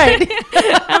 Right.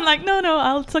 I'm like, no,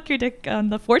 I'll suck your dick on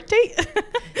the fourth date.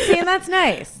 See, and that's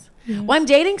nice. Well, I'm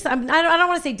dating. I don't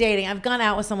want to say dating. I've gone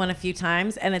out with someone a few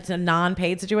times, and it's a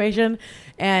non-paid situation,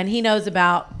 and he knows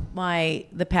about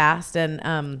the past,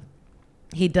 and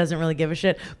he doesn't really give a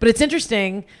shit. But it's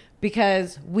interesting,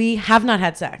 because we have not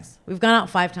had sex. We've gone out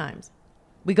 5 times.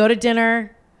 We go to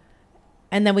dinner,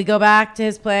 and then we go back to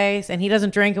his place, and he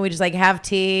doesn't drink, and we just like have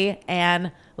tea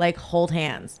and like hold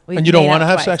hands. And you don't want to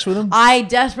have sex with him? I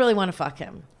desperately want to fuck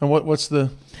him. And what's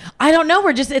the... I don't know.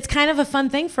 It's kind of a fun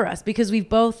thing for us because we've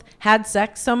both had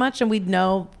sex so much and we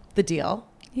know the deal.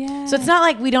 Yeah. So it's not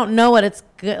like we don't know what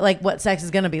what sex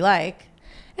is going to be like.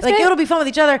 Like it'll be fun with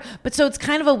each other, but so it's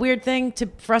kind of a weird thing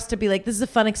for us to be like, this is a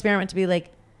fun experiment to be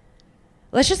like,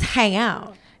 let's just hang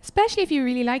out. Especially if you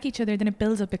really like each other, then it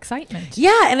builds up excitement.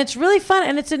 Yeah, and it's really fun,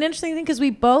 and it's an interesting thing because we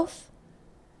both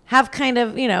have kind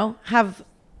of, have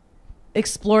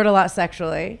explored a lot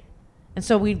sexually, and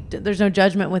so there's no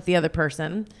judgment with the other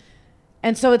person,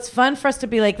 and so it's fun for us to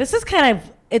be like, this is kind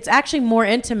of, it's actually more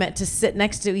intimate to sit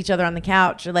next to each other on the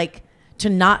couch, or like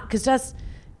to not, because just.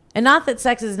 And not that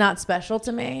sex is not special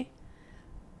to me,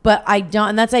 but I don't.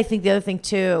 And that's, I think, the other thing,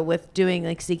 too, with doing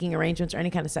like seeking arrangements or any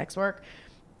kind of sex work.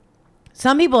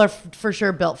 Some people are for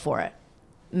sure built for it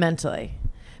mentally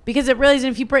because it really is.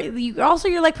 And if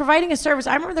you're like providing a service.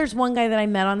 I remember there's one guy that I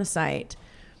met on the site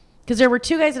because there were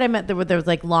two guys that I met there was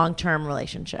like long-term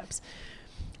relationships.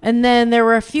 And then there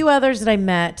were a few others that I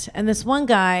met. And this one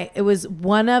guy, it was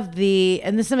one of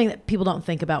and this is something that people don't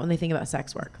think about when they think about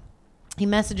sex work. He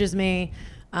messages me.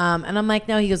 And I'm like,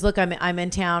 no, he goes, look, I'm in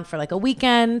town for like a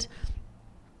weekend.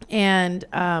 And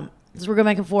so we're going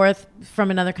back and forth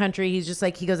from another country. He's just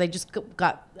like, he goes, I just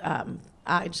got out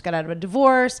of a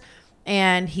divorce.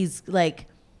 And he's like,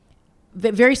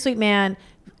 very sweet man,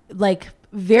 like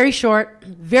very short,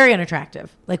 very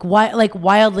unattractive, like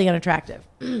wildly unattractive.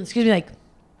 Excuse me.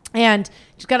 And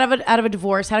just got out of a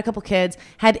divorce, had a couple kids,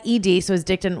 had ED, so his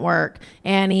dick didn't work.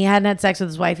 And he hadn't had sex with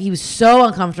his wife. He was so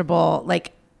uncomfortable,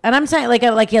 and I'm saying he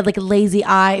had like a lazy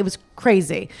eye. It was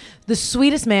crazy. The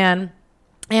sweetest man.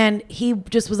 And he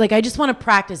just was like, I just want to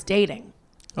practice dating.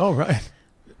 Oh, right.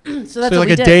 So that's so what like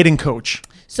we a did. Dating coach.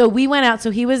 So we went out. So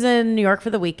he was in New York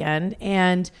for the weekend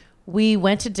and we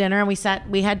went to dinner and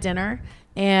we had dinner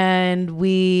and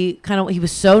he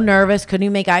was so nervous. Couldn't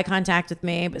even make eye contact with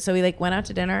me. But so we like went out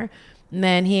to dinner and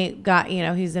then he got,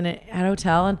 he's at a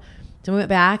hotel. And so we went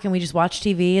back and we just watched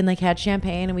TV and like had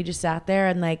champagne and we just sat there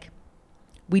and like,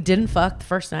 we didn't fuck the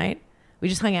first night. We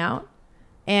just hung out.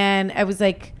 And I was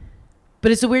like,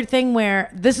 but it's a weird thing where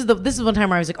this is one time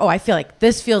where I was like, oh, I feel like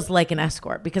this feels like an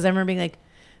escort because I remember being like,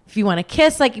 if you want to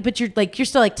kiss, like, but you're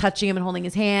still like touching him and holding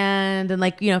his hand and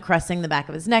like, caressing the back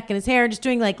of his neck and his hair, just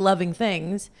doing like loving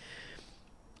things.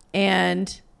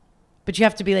 But you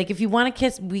have to be like, if you want to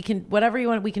kiss, we can, whatever you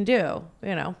want, we can do,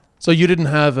 So you didn't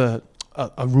have a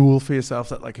rule for yourself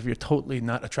that like, if you're totally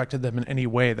not attracted to them in any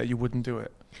way that you wouldn't do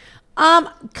it?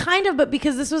 Kind of, but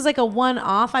because this was like a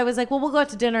one-off, I was like, well, we'll go out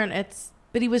to dinner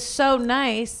but he was so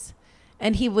nice.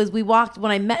 And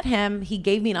when I met him, he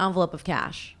gave me an envelope of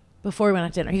cash before we went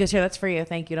out to dinner. He goes, here, that's for you.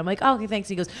 Thank you. And I'm like, oh, okay, thanks.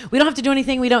 He goes, we don't have to do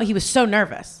anything. He was so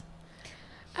nervous.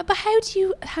 But how do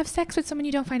you have sex with someone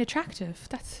you don't find attractive?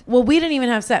 Well, we didn't even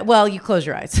have sex. Well, you close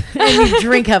your eyes and you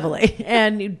drink heavily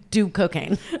and you do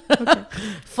cocaine. Okay.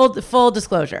 Full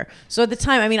disclosure. So at the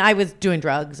time, I was doing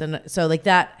drugs. And so like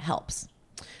that helps.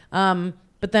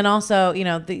 But then also,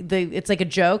 it's like a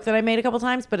joke that I made a couple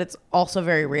times, but it's also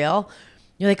very real.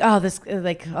 You're like, this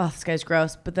guy's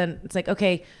gross. But then it's like,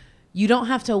 okay, you don't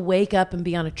have to wake up and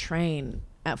be on a train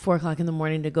at 4:00 in the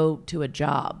morning to go to a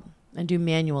job and do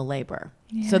manual labor.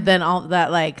 Yeah. So then all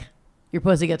that, like, your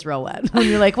pussy gets real wet. When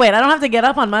you're like, wait, I don't have to get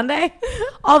up on Monday?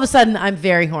 All of a sudden, I'm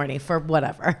very horny for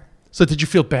whatever. So did you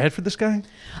feel bad for this guy?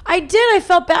 I did. I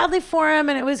felt badly for him.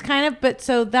 And it was kind of,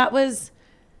 so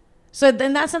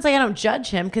in that sense, like, I don't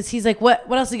judge him because he's like, what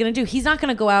else is he going to do? He's not going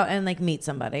to go out and like meet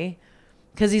somebody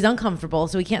because he's uncomfortable.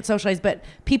 So he can't socialize. But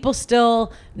people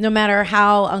still, no matter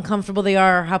how uncomfortable they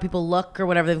are or how people look or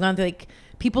whatever they've gone through, like,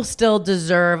 people still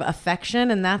deserve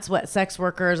affection. And that's what sex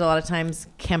workers a lot of times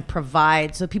can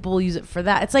provide. So people will use it for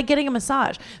that. It's like getting a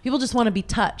massage. People just want to be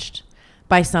touched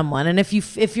by someone. And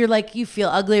if you're like, you feel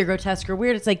ugly or grotesque or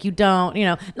weird, it's like, you don't,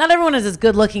 not everyone is as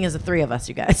good looking as the three of us,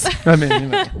 you guys. I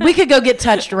mean, we could go get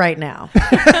touched right now.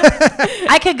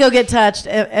 I could go get touched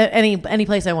at any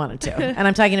place I wanted to. And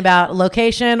I'm talking about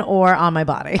location or on my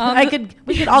body.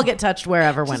 We could all get touched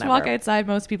wherever, just whenever. Walk outside.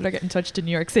 Most people are getting touched in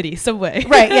New York City. Subway.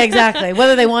 Right. Yeah, exactly.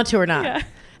 Whether they want to or not. Yeah.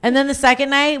 And then the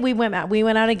second night we went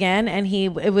out again and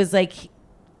it was like,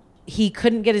 he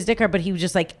couldn't get his dick hard, but he was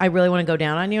just like, I really want to go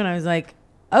down on you. And I was like,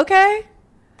 okay.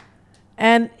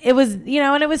 And it was, he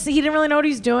didn't really know what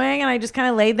he was doing. And I just kind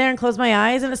of laid there and closed my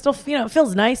eyes and it still, it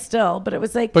feels nice still, but it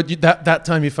was like. But that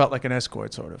time you felt like an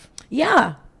escort sort of.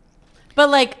 Yeah. But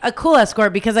like a cool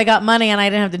escort because I got money and I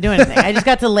didn't have to do anything. I just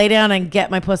got to lay down and get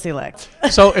my pussy licked.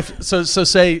 So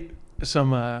say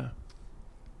some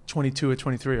 22 or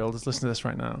 23-year-old is listening to this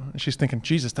right now, and she's thinking,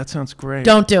 Jesus, that sounds great.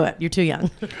 Don't do it. You're too young.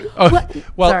 Oh,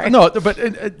 well, Sorry. no,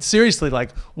 but seriously,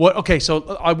 like, what? Okay,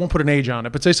 so I won't put an age on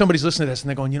it, but say somebody's listening to this and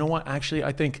they're going, you know what? Actually,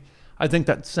 I think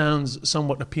that sounds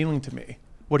somewhat appealing to me.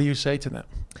 What do you say to them?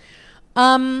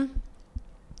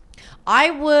 I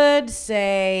would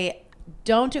say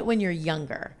don't do it when you're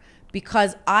younger,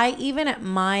 because even at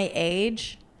my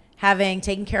age, having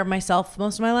taken care of myself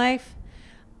most of my life,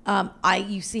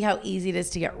 you see how easy it is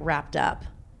to get wrapped up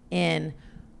in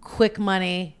quick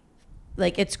money.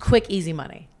 Like, it's quick, easy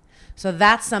money. So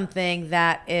that's something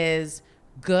that is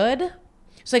good.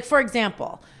 So, like, for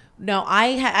example, no,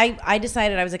 I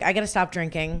decided, I was like, I got to stop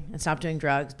drinking and stop doing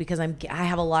drugs because I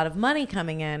have a lot of money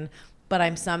coming in, but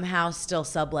I'm somehow still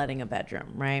subletting a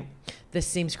bedroom, right? This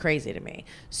seems crazy to me.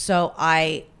 So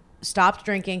I stopped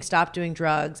drinking, stopped doing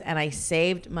drugs, and I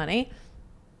saved money.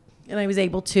 And I was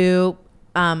able to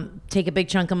take a big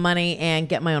chunk of money and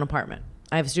get my own apartment.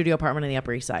 I have a studio apartment on the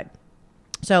Upper East Side.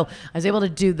 So I was able to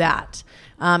do that.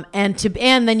 And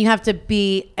then you have to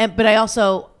be, but I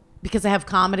also, because I have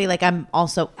comedy, like, I'm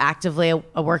also actively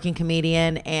a working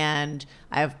comedian, and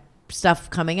I have stuff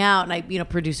coming out, and I,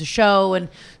 produce a show. And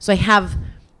so I have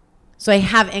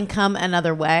income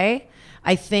another way,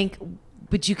 I think.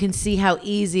 But you can see how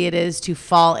easy it is to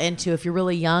fall into, if you're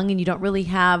really young and you don't really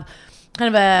have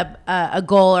kind of a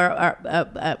goal or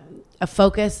a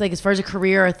focus, like as far as a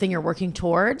career or a thing you're working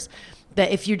towards,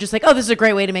 that if you're just like, oh, this is a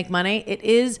great way to make money, it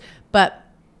is, but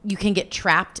you can get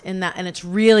trapped in that, and it's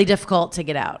really difficult to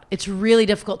get out. It's really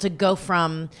difficult to go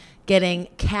from getting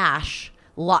cash,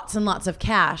 lots and lots of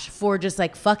cash, for just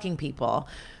like fucking people.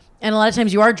 And a lot of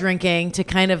times you are drinking to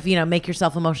kind of, make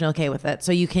yourself emotionally okay with it.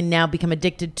 So you can now become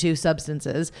addicted to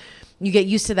substances. You get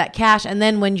used to that cash. And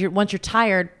then once you're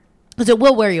tired, because it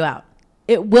will wear you out.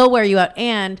 It will wear you out.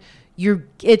 And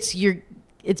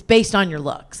it's based on your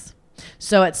looks.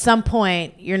 So at some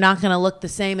point, you're not going to look the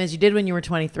same as you did when you were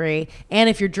 23. And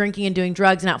if you're drinking and doing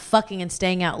drugs and out fucking and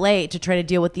staying out late to try to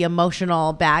deal with the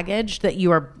emotional baggage that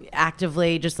you are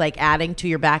actively just like adding to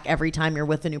your back every time you're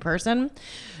with a new person,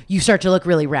 you start to look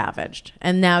really ravaged.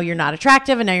 And now you're not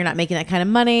attractive, and now you're not making that kind of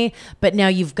money. But now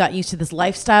you've got used to this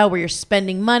lifestyle where you're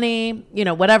spending money,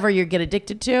 whatever you get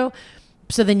addicted to.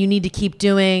 So then you need to keep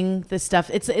doing this stuff.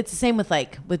 It's the same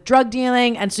with drug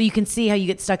dealing. And so you can see how you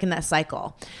get stuck in that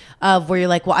cycle of where you're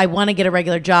like, well, I want to get a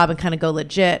regular job and kind of go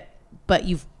legit, but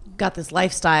you've got this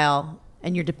lifestyle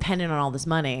and you're dependent on all this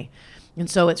money. And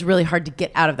so it's really hard to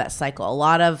get out of that cycle. A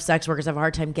lot of sex workers have a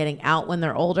hard time getting out when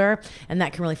they're older, and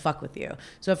that can really fuck with you.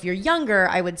 So if you're younger,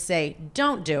 I would say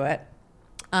don't do it.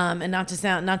 And not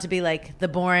to be like the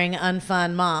boring,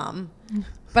 unfun mom,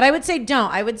 but I would say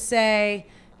don't. I would say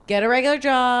get a regular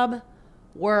job,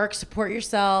 work, support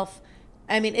yourself.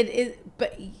 I mean,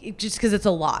 just because it's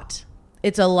a lot.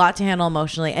 It's a lot to handle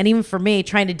emotionally. And even for me,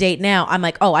 trying to date now, I'm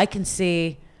like, oh, I can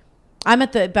see I'm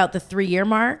at about the 3-year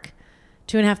mark,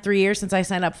 2.5, 3 years since I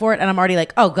signed up for it. And I'm already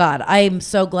like, oh God, I'm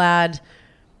so glad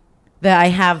that I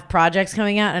have projects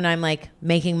coming out and I'm like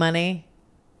making money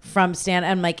from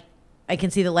I'm like, I can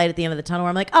see the light at the end of the tunnel where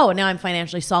I'm like, oh, now I'm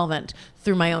financially solvent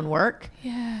through my own work.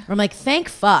 Yeah. I'm like, thank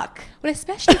fuck. Well,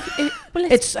 especially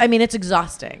it's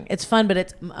exhausting. It's fun, but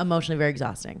it's emotionally very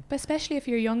exhausting. But especially if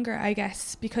you're younger, I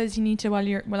guess, because you need to,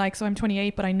 so I'm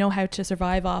 28, but I know how to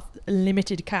survive off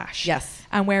limited cash. Yes.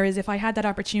 And whereas if I had that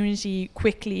opportunity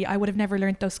quickly, I would have never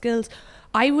learned those skills.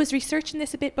 I was researching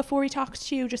this a bit before we talked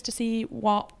to you just to see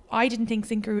what I didn't think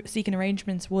Seeking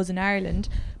Arrangements was in Ireland,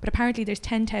 but apparently there's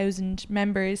 10,000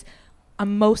 members,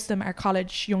 and most of them are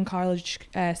young college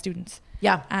students.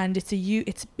 Yeah, and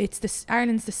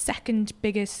Ireland's the second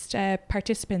biggest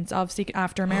participants of Seek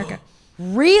after America.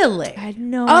 Really? I had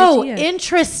no idea. Oh,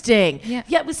 interesting.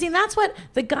 Yeah. But see, that's what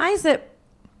the guys that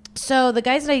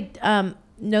I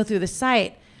know through the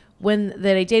site,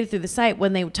 that I dated through the site,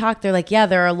 when they talk, they're like, yeah,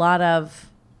 there are a lot of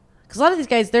these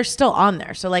guys, they're still on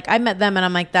there. So like I met them and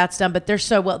I'm like, that's done, but they're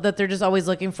so well that they're just always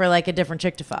looking for like a different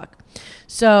chick to fuck.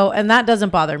 So, and that doesn't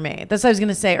bother me. That's what I was going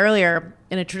to say earlier.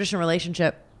 In a traditional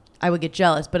relationship, I would get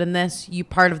jealous, but in this,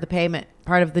 part of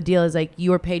the deal is like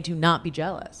you are paid to not be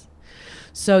jealous.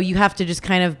 So you have to just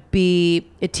kind of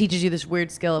it teaches you this weird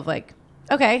skill of like,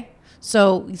 okay,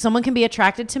 so someone can be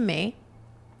attracted to me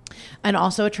and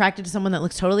also attracted to someone that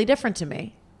looks totally different to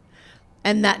me.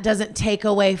 And that doesn't take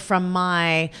away from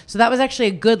so that was actually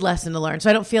a good lesson to learn. So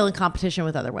I don't feel in competition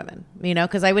with other women,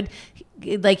 because he would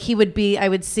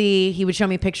show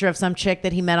me a picture of some chick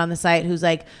that he met on the site who's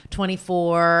like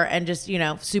 24 and just,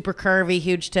 super curvy,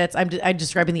 huge tits. I'm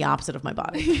describing the opposite of my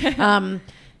body. Yeah.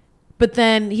 But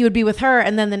then he would be with her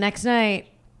and then the next night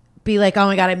be like, oh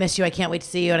my God, I miss you. I can't wait to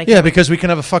see you. And because we can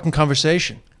have a fucking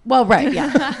conversation. Well, right.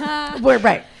 Yeah. We're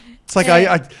right. It's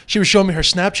like she was showing me her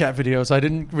Snapchat videos. I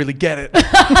didn't really get it.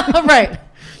 Right.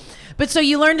 But so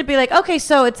you learn to be like, okay,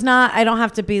 so it's not, I don't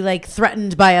have to be like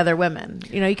threatened by other women.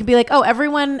 You know, you can be like, oh,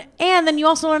 everyone. And then you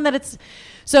also learn that it's,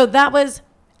 so that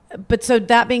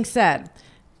being said,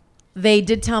 they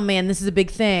did tell me, and this is a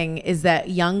big thing, is that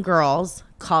young girls,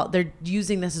 they're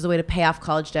using this as a way to pay off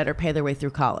college debt or pay their way through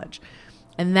college.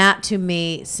 And that to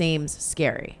me seems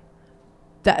scary.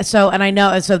 And I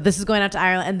know, so this is going out to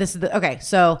Ireland, and this is okay.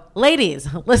 So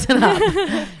ladies, listen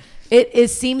up.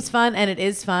 Seems fun, and it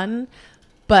is fun,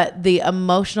 but the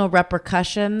emotional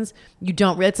repercussions,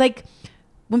 it's like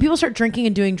when people start drinking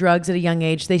and doing drugs at a young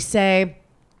age, they say,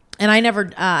 and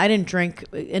I didn't drink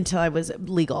until I was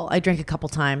legal. I drank a couple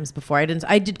times before.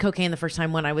 I did cocaine the first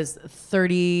time when I was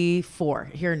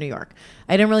 34 here in New York.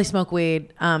 I didn't really smoke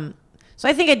weed. So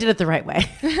I think I did it the right way.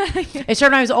 I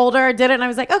started when I was older, did it, and I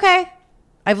was like, okay,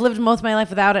 I've lived most of my life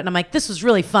without it. And I'm like, this was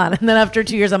really fun. And then after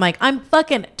 2 years, I'm like, I'm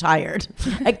fucking tired.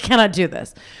 I cannot do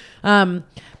this.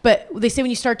 But they say when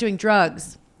you start doing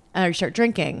drugs or you start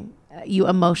drinking, you're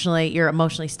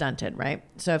emotionally stunted, right?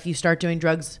 So if you start doing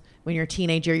drugs when you're a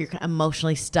teenager, you're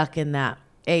emotionally stuck in that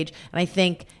age. And I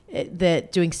think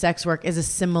that doing sex work does a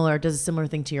similar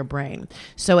thing to your brain.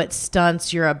 So it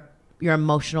stunts your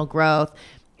emotional growth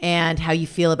and how you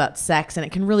feel about sex, and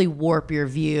it can really warp your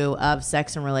view of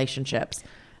sex and relationships.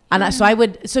 And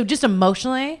so just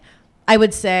emotionally, I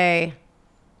would say,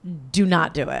 do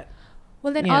not do it.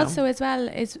 Well, then also as well,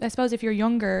 I suppose if you're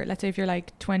younger, let's say if you're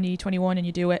like 20, 21 and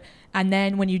you do it, and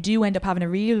then when you do end up having a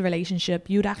real relationship,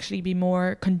 you'd actually be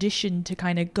more conditioned to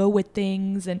kind of go with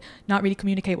things and not really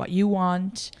communicate what you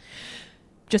want,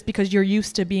 just because you're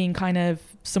used to being kind of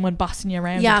someone bossing you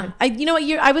around. Yeah. But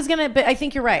I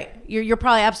think you're right. You're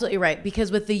probably absolutely right,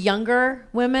 because with the younger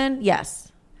women,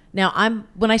 yes. Now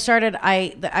when I started,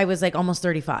 I was like almost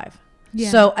 35. Yeah.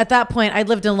 So at that point I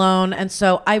lived alone. And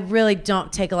so I really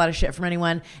don't take a lot of shit from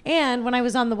anyone. And when I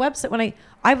was on the website,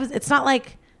 it's not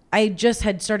like I just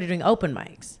had started doing open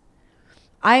mics.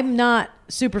 I'm not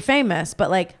super famous, but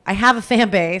like I have a fan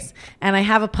base and I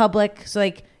have a public. So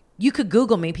like you could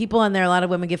Google me. People on there, a lot of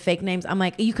women give fake names. I'm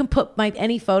like, you can put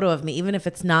any photo of me, even if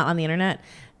it's not on the internet,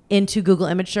 into Google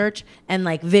image search, and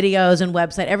like videos and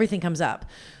website, everything comes up.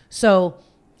 So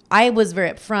I was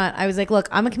very upfront. I was like, look,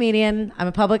 I'm a comedian. I'm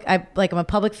a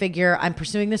public figure. I'm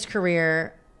pursuing this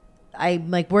career.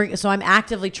 So I'm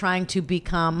actively trying to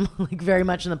become like very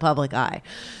much in the public eye.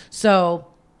 So,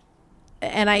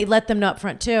 and I let them know up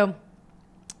front too,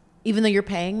 even though you're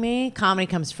paying me, comedy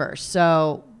comes first.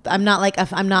 So I'm not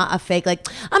a fake, like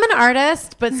I'm an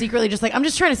artist, but secretly just like, I'm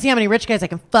just trying to see how many rich guys I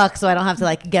can fuck so I don't have to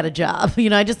like get a job.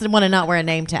 You know, I just didn't want to not wear a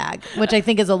name tag, which I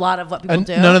think is a lot of what people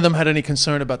do. None of them had any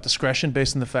concern about discretion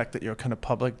based on the fact that you're kind of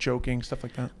public, joking, stuff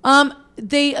like that?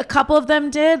 A couple of them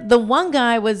did. The one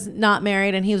guy was not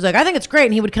married and he was like, I think it's great.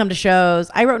 And he would come to shows.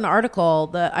 I wrote an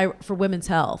article for Women's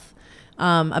Health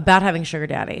about having a sugar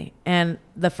daddy. And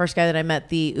the first guy that I met,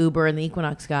 the Uber and the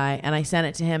Equinox guy, and I sent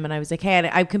it to him and I was like, hey,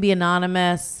 I can be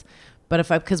anonymous, but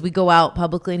because we go out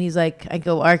publicly, and he's like, I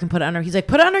can put it under, he's like,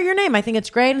 put it under your name. I think it's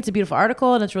great. And it's a beautiful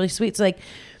article and it's really sweet. So like,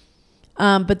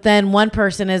 but then one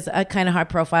person is a kind of high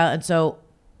profile. And so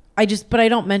but I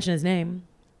don't mention his name.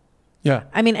 Yeah.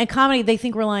 I mean, in comedy, they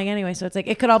think we're lying anyway. So it's like,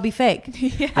 it could all be fake.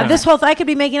 Yeah. This whole thing, I could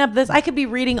be making up this. I could be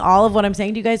reading all of what I'm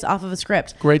saying to you guys off of a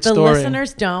script. Great story. The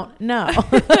listeners don't know.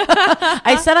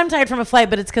 I said I'm tired from a flight,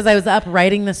 but it's because I was up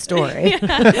writing the story.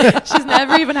 Yeah. She's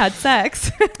never even had sex.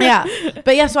 Yeah.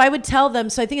 But yeah, so I would tell them.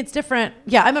 So I think it's different.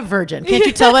 Yeah, I'm a virgin. Can't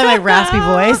you tell by my raspy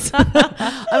voice?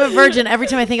 I'm a virgin. Every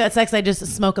time I think about sex, I just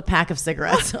smoke a pack of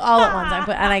cigarettes all at once.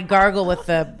 And I gargle with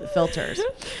the filters.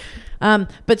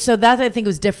 But so that I think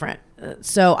was different.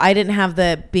 So I didn't have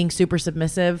the being super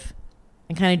submissive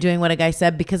and kind of doing what a guy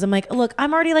said, because I'm like, look,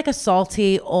 I'm already like a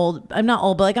salty I'm not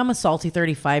old, but like I'm a salty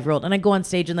 35-year-old, and I go on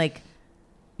stage and like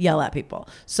yell at people.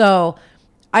 So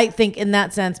I think in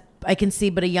that sense, I can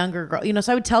see, but a younger girl,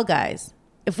 so I would tell guys,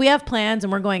 if we have plans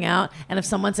and we're going out, and if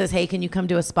someone says, hey, can you come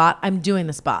do a spot? I'm doing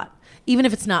the spot. Even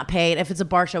if it's not paid, if it's a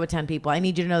bar show with 10 people, I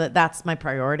need you to know that that's my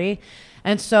priority.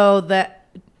 And so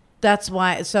that's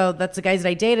why, so that's the guys that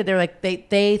I dated. They're like,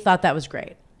 they thought that was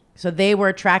great. So they were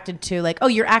attracted to like, oh,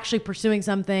 you're actually pursuing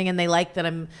something, and they like that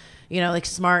I'm, like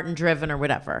smart and driven or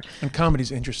whatever. And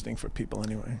comedy's interesting for people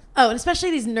anyway. Oh, and especially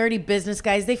these nerdy business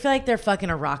guys, they feel like they're fucking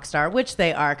a rock star, which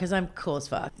they are, because I'm cool as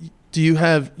fuck. Do you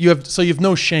have so you've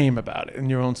no shame about it in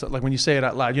your own self? Like when you say it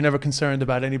out loud, you're never concerned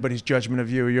about anybody's judgment of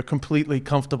you. You're completely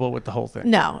comfortable with the whole thing.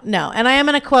 No. And I am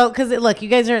going to quote, because look,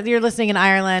 you're listening in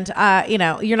Ireland. You're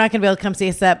not going to be able to come see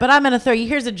a set, but I'm going to throw you.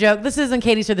 Here's a joke. This isn't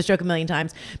Katie's heard this joke a million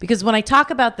times, because when I talk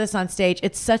about this on stage,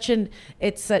 it's kind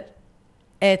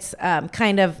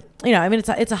of,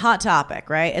 it's a hot topic,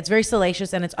 right? It's very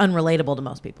salacious and it's unrelatable to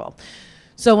most people.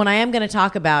 So when I am going to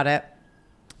talk about it,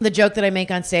 the joke that I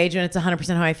make on stage, and it's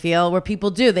 100% how I feel, where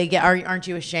people aren't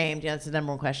you ashamed? That's the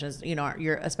number one question is,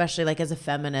 you're especially like as a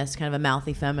feminist, kind of a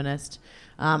mouthy feminist,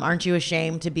 aren't you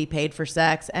ashamed to be paid for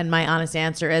sex? And my honest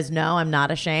answer is no, I'm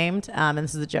not ashamed. And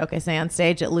this is a joke I say on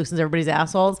stage. It loosens everybody's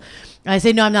assholes. And I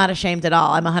say, no, I'm not ashamed at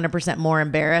all. I'm 100% more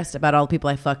embarrassed about all the people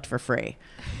I fucked for free.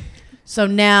 So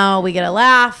now we get a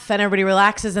laugh and everybody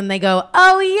relaxes and they go,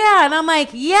 oh yeah. And I'm like,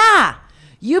 yeah.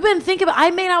 You've been thinking about, I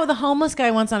made out with a homeless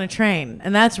guy once on a train,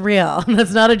 and that's real.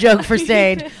 That's not a joke for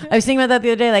stage. I was thinking about that the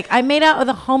other day. Like, I made out with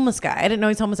a homeless guy. I didn't know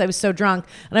he's homeless. I was so drunk.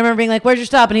 And I remember being like, where's your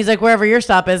stop? And he's like, wherever your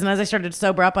stop is. And as I started to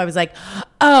sober up, I was like,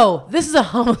 oh, this is a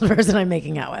homeless person I'm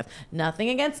making out with. Nothing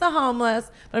against the homeless,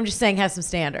 but I'm just saying have some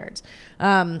standards.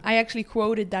 I actually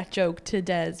quoted that joke to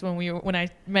Des when I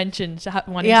mentioned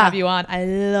wanting to have you on. I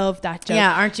love that joke.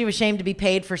 Yeah, aren't you ashamed to be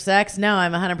paid for sex? No,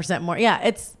 I'm 100% more.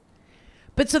 Yeah,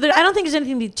 But so I don't think there's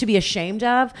anything to be ashamed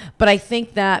of, but I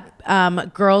think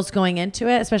that girls going into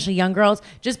it, especially young girls,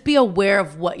 just be aware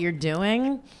of what you're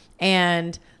doing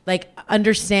and like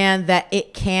understand that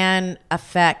it can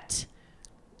affect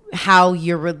how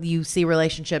you see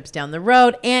relationships down the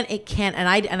road, and it can. And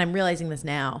I'm realizing this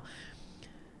now.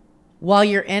 While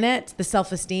you're in it, the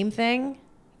self-esteem thing,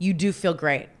 you do feel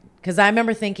great. Because I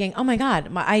remember thinking, oh my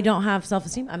God, I don't have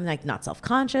self-esteem. I'm like not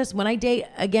self-conscious. When I date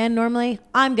again, normally,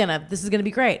 this is going to be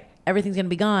great. Everything's going to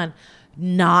be gone.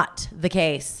 Not the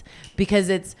case. Because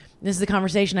this is the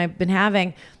conversation I've been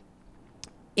having.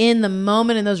 In the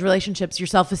moment in those relationships, your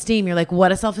self-esteem, you're like,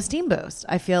 what a self-esteem boost.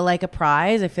 I feel like a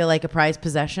prize. I feel like a prize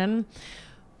possession.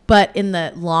 But in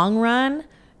the long run,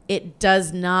 it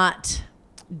does not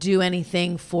do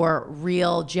anything for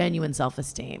real, genuine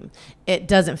self-esteem. It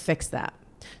doesn't fix that.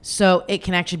 So it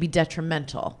can actually be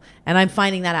detrimental. And I'm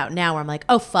finding that out now where I'm like,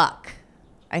 oh, fuck.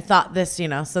 I thought this, so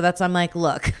I'm like,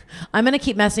 look, I'm going to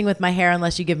keep messing with my hair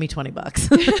unless you give me $20.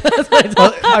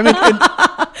 Well, I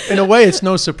mean, in a way, it's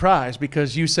no surprise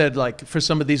because you said like for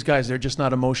some of these guys, they're just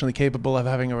not emotionally capable of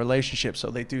having a relationship. So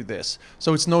they do this.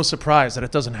 So it's no surprise that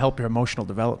it doesn't help your emotional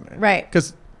development. Right.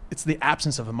 Because it's the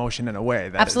absence of emotion in a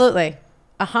way. Absolutely.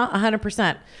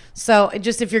 100%. So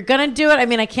just if you're going to do it, I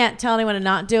mean, I can't tell anyone to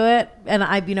not do it. And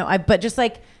but just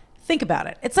like, think about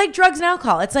it. It's like drugs and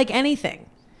alcohol. It's like anything.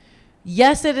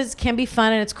 Yes, can be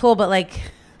fun and it's cool, but like,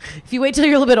 if you wait till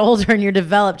you're a little bit older and you're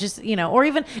developed, just, or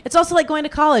even, it's also like going to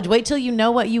college. Wait till you know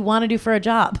what you want to do for a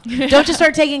job. Don't just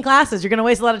start taking classes. You're going to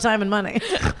waste a lot of time and money.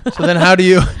 So then how do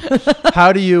you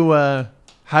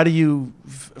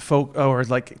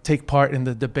take part in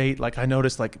the debate? Like I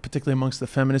noticed, like particularly amongst the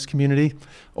feminist community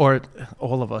or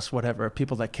all of us, whatever,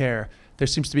 people that care, there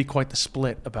seems to be quite the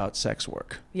split about sex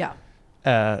work. Yeah.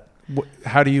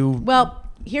 How do you... Well,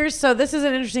 so this is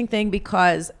an interesting thing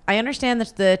because I understand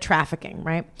that the trafficking,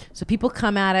 right? So people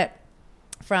come at it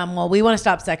from, well, we want to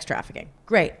stop sex trafficking.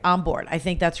 Great, on board. I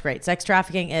think that's great. Sex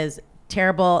trafficking is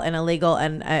terrible and illegal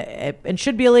and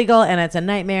should be illegal, and it's a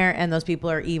nightmare, and those people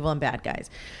are evil and bad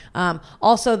guys.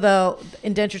 Also, though,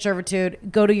 indentured servitude,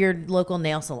 go to your local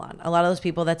nail salon. A lot of those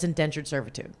people, that's indentured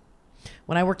servitude.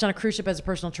 When I worked on a cruise ship as a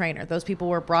personal trainer, those people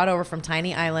were brought over from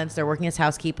tiny islands. They're working as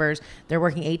housekeepers. They're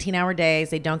working 18-hour days.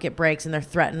 They don't get breaks, and they're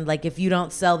threatened. Like, if you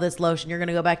don't sell this lotion, you're going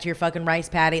to go back to your fucking rice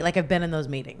paddy. Like, I've been in those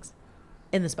meetings.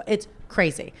 It's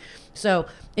crazy. So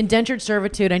indentured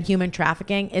servitude and human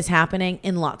trafficking is happening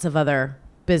in lots of other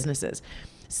businesses.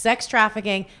 Sex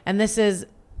trafficking, and this is,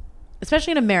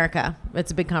 especially in America,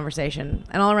 it's a big conversation.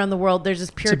 And all around the world, there's this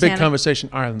puritanical... It's a big conversation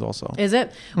in Ireland also. Is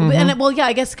it? Mm-hmm. And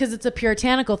I guess because it's a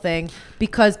puritanical thing,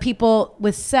 because people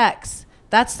with sex,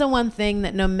 that's the one thing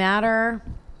that no matter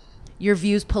your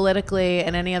views politically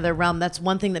and any other realm, that's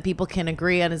one thing that people can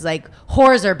agree on is like,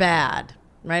 whores are bad.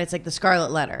 Right? It's like the Scarlet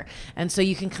Letter. And so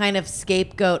you can kind of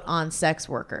scapegoat on sex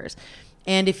workers.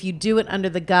 And if you do it under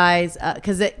the guise,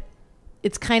 because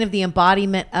it's kind of the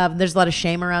embodiment of, there's a lot of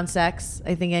shame around sex,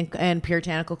 I think, in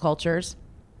puritanical cultures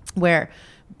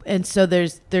and so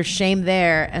there's shame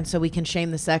there. And so we can shame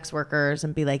the sex workers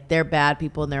and be like, they're bad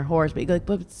people and they're whores. But you go like,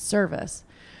 but it's service.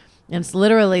 And it's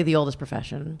literally the oldest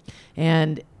profession.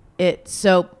 And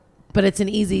so but it's an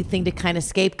easy thing to kind of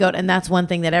scapegoat. And that's one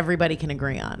thing that everybody can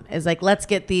agree on is like, let's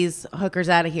get these hookers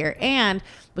out of here. And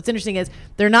what's interesting is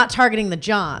they're not targeting the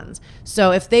Johns.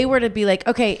 So if they were to be like,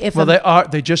 okay, if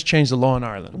they just changed the law in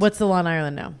Ireland. What's the law in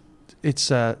Ireland now? It's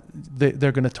they're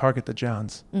going to target the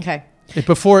Johns. Okay.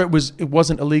 Before it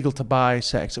wasn't illegal to buy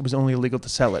sex. It was only illegal to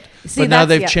sell it. See, but now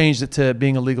they've changed it to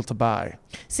being illegal to buy.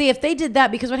 See, if they did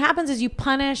that, because what happens is you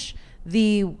punish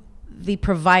the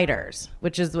providers,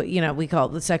 which is what, we call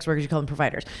the sex workers, you call them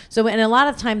providers. So, and a lot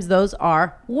of times those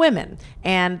are women.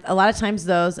 And a lot of times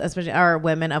those especially are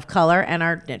women of color and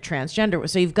are transgender.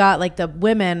 So you've got like the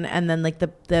women and then like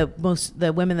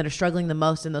the women that are struggling the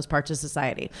most in those parts of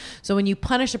society. So when you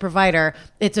punish a provider,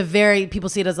 people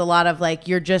see it as a lot of like,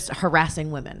 you're just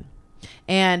harassing women.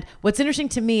 And what's interesting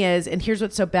to me is, and here's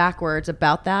what's so backwards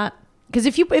about that. Because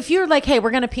if you're like, hey,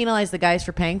 we're going to penalize the guys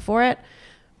for paying for it,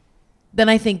 then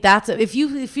I think if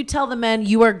you tell the men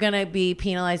you are going to be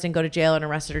penalized and go to jail and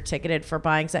arrested or ticketed for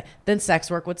buying sex, then sex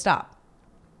work would stop.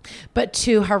 But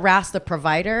to harass the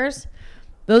providers,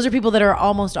 those are people that are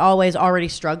almost always already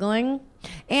struggling.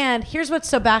 And here's what's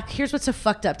so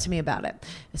fucked up to me about it,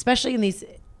 especially in these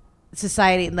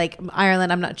society like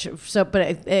Ireland. I'm not sure, but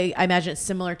I imagine it's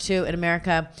similar to in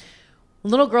America.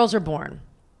 Little girls are born.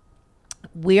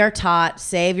 We are taught,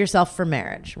 save yourself for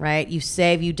marriage, right?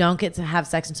 You don't get to have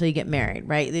sex until you get married,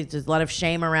 right? There's a lot of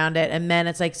shame around it. And men,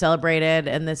 it's like celebrated.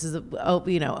 And this is,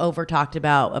 over talked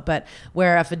about. But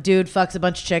where if a dude fucks a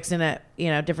bunch of chicks in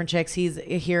different chicks, he's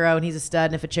a hero and he's a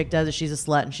stud. And if a chick does it, she's a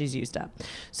slut and she's used up.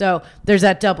 So there's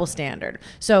that double standard.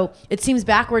 So it seems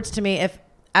backwards to me if,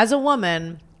 as a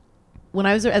woman, when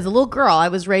I was as a little girl, I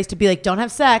was raised to be like, don't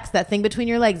have sex. That thing between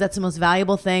your legs, that's the most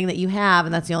valuable thing that you have.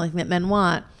 And that's the only thing that men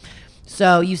want.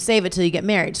 So you save it till you get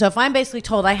married. So if I'm basically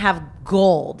told I have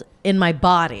gold in my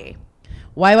body,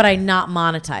 why would I not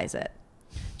monetize it?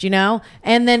 Do you know?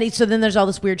 And then there's all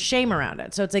this weird shame around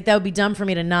it. So it's like, that would be dumb for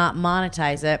me to not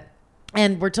monetize it.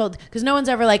 And we're told, because no one's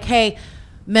ever like, hey,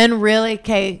 men really,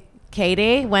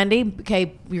 Katie, Wendy,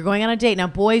 okay, you're going on a date. Now,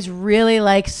 boys really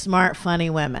like smart, funny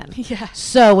women. Yeah.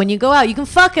 So when you go out, you can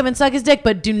fuck him and suck his dick,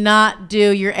 but do not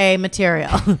do your A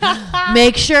material.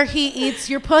 Make sure he eats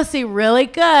your pussy really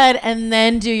good and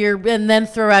then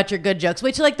throw out your good jokes.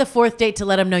 Wait till like the fourth date to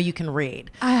let him know you can read.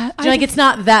 It's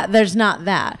not that. There's not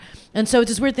that. And so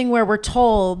it's this weird thing where we're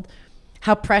told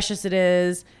how precious it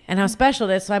is and how special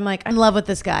it is. So I'm like, I'm in love with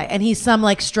this guy. And he's some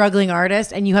like struggling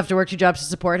artist and you have to work 2 jobs to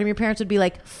support him. Your parents would be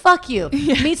like, fuck you.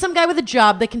 Yeah. Meet some guy with a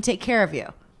job that can take care of you.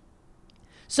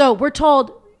 So we're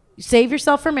told, save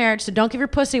yourself for marriage. So don't give your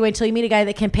pussy away until you meet a guy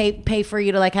that can pay for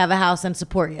you to like have a house and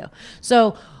support you.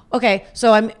 So, okay.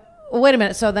 So wait a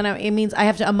minute. So then it means I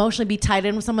have to emotionally be tied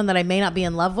in with someone that I may not be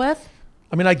in love with.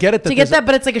 I mean, I get it. But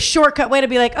it's like a shortcut way to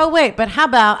be like, oh wait, but how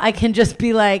about I can just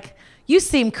be like, you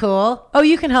seem cool. Oh,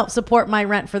 you can help support my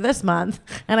rent for this month.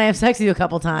 And I have sex with you a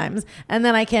couple times. And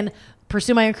then I can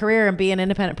pursue my own career and be an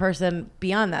independent person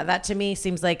beyond that. That to me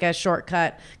seems like a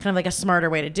shortcut, kind of like a smarter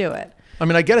way to do it. I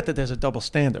mean, I get it that there's a double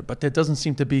standard, but there doesn't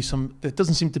seem to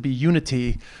be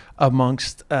unity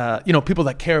amongst, people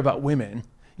that care about women,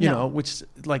 which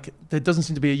like, there doesn't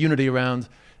seem to be a unity around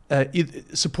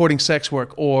supporting sex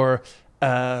work or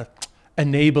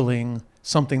enabling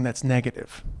something that's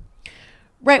negative.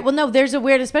 Right. Well, no, there's a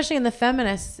weird, especially in the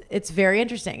feminists, it's very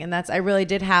interesting. And I really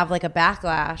did have like a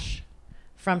backlash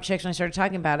from chicks when I started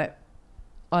talking about it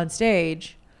on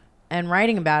stage and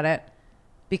writing about it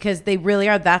because they really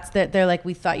are. They're like,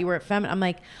 we thought you were a feminist. I'm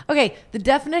like, okay, the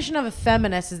definition of a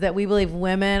feminist is that we believe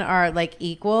women are like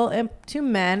equal to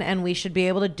men and we should be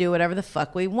able to do whatever the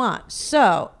fuck we want.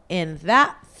 So in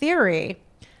that theory,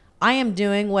 I am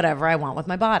doing whatever I want with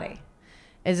my body.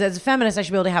 As a feminist, I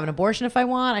should be able to have an abortion if I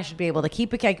want. I should be able to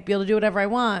keep a I could be able to do whatever I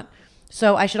want.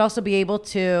 So I should also be able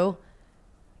to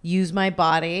use my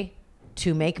body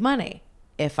to make money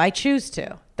if I choose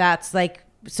to. That's like,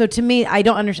 so to me, I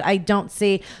don't understand. I don't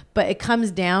see, but it comes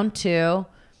down to,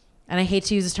 and I hate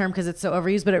to use this term because it's so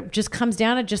overused, but it just comes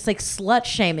down to just like slut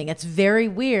shaming. It's very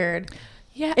weird.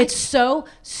 Yeah. It's so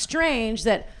strange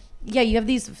that, you have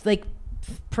these like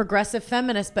progressive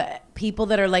feminists, but people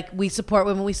that are like, we support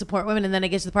women, and then it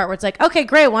gets to the part where it's like, okay,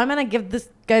 great, well, I'm gonna give this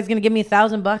guy's gonna give me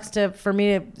 $1,000 for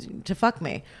me to fuck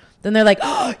me. Then they're like,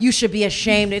 oh, you should be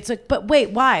ashamed. It's like, but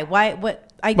wait, why?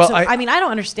 What? I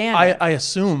don't understand. I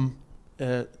assume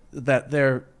that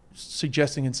they're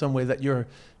suggesting in some way that you're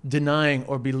denying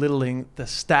or belittling the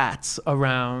stats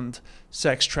around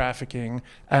sex trafficking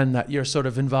and that you're sort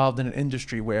of involved in an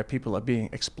industry where people are being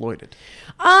exploited.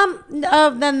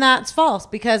 Then that's false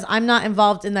because I'm not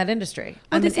involved in that industry.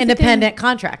 I'm an independent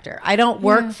contractor. I don't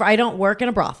work in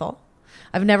a brothel.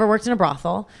 I've never worked in a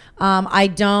brothel. I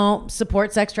don't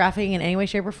support sex trafficking in any way,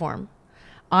 shape, or form.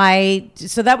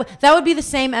 So that would be the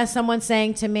same as someone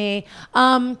saying to me,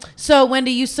 so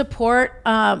Wendy, you support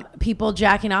people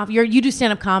jacking off. You do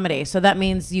stand-up comedy, so that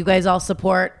means you guys all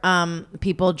support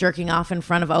people jerking off in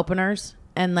front of openers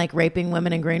and like raping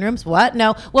women in green rooms. What?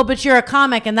 No. Well, but you're a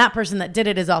comic, and that person that did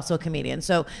it is also a comedian.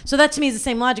 So that to me is the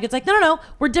same logic. It's like no,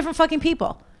 we're different fucking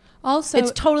people. Also,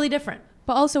 it's totally different.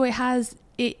 But also,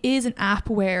 it is an app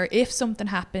where if something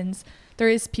happens, there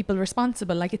is people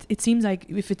responsible. Like it seems like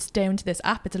if it's down to this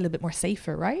app, it's a little bit more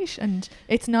safer, right? And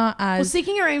it's not as well.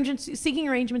 Seeking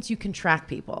arrangements, you can track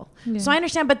people. Yeah. So I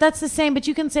understand, but that's the same. But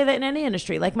you can say that in any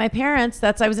industry. Like my parents,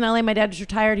 I was in LA. My dad just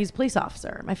retired. He's a police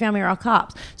officer. My family are all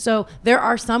cops. So there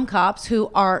are some cops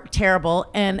who are terrible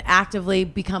and actively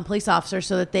become police officers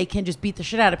so that they can just beat the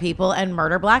shit out of people and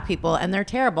murder black people. And they're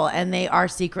terrible. And they are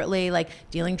secretly like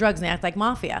dealing drugs and they act like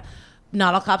mafia.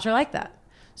 Not all cops are like that.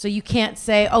 So you can't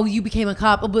say, oh, you became a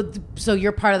cop, so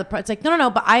you're part of the... It's like, no,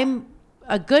 but I'm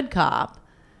a good cop.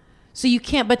 So you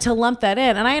can't, but to lump that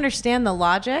in. And I understand the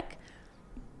logic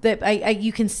that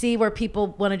you can see where people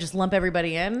want to just lump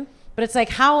everybody in. But it's like,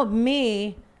 how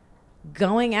me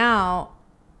going out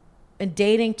and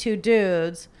dating two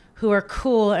dudes who are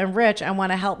cool and rich and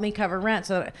want to help me cover rent.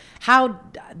 So how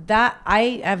that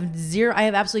I have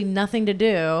absolutely nothing to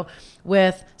do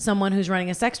with someone who's running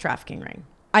a sex trafficking ring.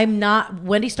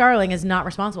 Wendy Starling is not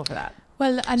responsible for that.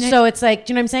 Well, so it's like,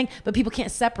 do you know what I'm saying? But people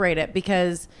can't separate it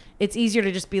because it's easier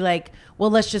to just be like, well,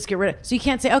 let's just get rid of it. So you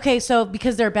can't say, okay, so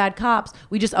because they're bad cops,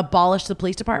 we just abolish the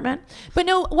police department. But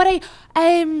no, do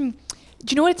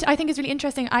you know what I think is really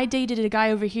interesting? I dated a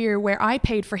guy over here where I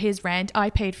paid for his rent, I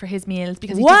paid for his meals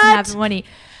because he didn't have the money.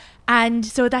 And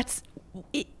so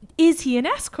is he an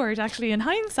escort actually in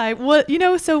hindsight? Well,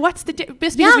 so what's the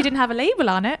just because we didn't have a label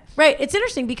on it. Right. It's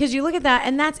interesting because you look at that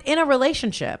and that's in a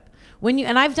relationship.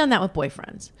 And I've done that with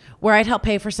boyfriends where I'd help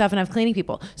pay for stuff and have cleaning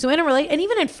people. So in and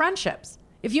even in friendships,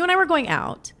 if you and I were going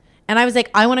out and I was like,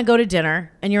 I want to go to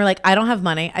dinner and you're like, I don't have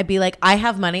money. I'd be like, I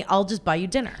have money. I'll just buy you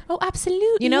dinner. Oh,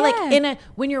 absolutely. Like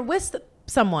when you're with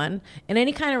someone in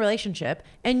any kind of relationship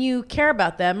and you care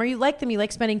about them or you like them, you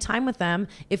like spending time with them.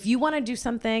 If you want to do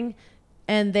something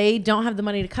and they don't have the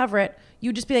money to cover it,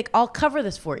 you just be like, I'll cover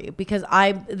this for you because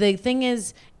the thing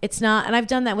is, it's not, and I've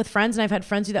done that with friends and I've had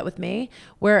friends do that with me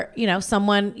where,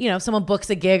 someone books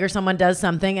a gig or someone does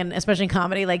something and especially in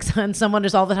comedy, like someone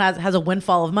just all that has a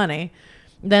windfall of money,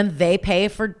 then they pay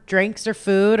for drinks or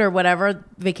food or whatever,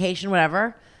 vacation,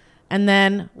 whatever. And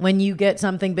then when you get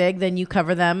something big, then you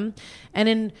cover them. And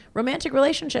in romantic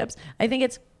relationships, I think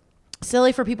it's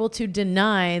silly for people to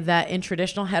deny that in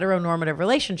traditional heteronormative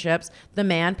relationships, the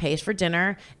man pays for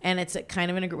dinner and it's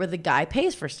kind of in a group where the guy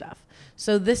pays for stuff.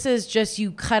 So this is just,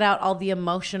 you cut out all the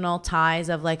emotional ties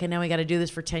of like, and now we got to do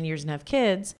this for 10 years and have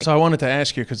kids. So I wanted to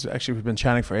ask you, because actually we've been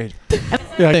chatting for ages. I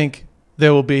think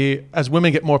there will be, as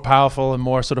women get more powerful and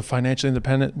more sort of financially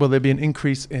independent, will there be an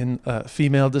increase in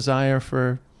female desire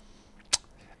for,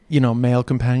 male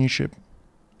companionship?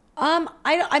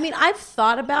 I've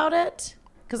thought about it.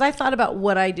 Because I thought about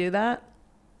would I do that?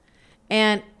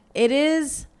 And it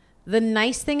is the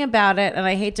nice thing about it, and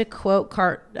I hate to quote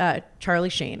Charlie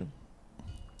Sheen,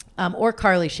 or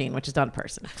Carly Sheen, which is not a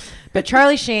person. But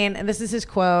Charlie Sheen, and this is his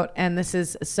quote, and this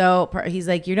is he's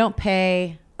like, you don't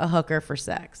pay a hooker for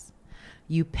sex.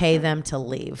 You pay them to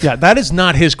leave. Yeah, that is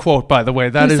not his quote, by the way.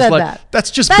 That's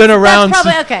just that's been around. That's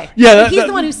probably okay. Yeah, he's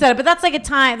the one who said it, but that's like a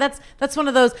time. That's one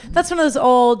of those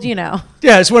old, Yeah,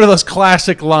 it's one of those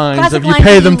classic lines of you lines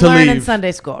pay that them you to learn leave in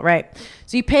Sunday school, right?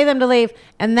 So you pay them to leave,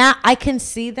 and that I can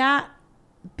see that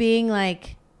being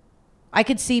like, I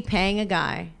could see paying a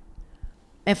guy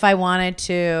if I wanted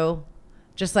to,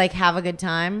 just like have a good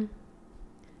time,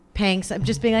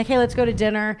 just being like, hey, let's go to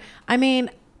dinner. I mean,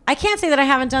 I can't say that I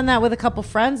haven't done that with a couple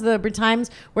friends. There have been times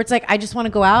where it's like, I just want to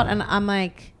go out and I'm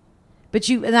like,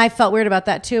 and I felt weird about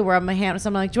that too, where I'm with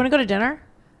someone like, do you want to go to dinner?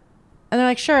 And they're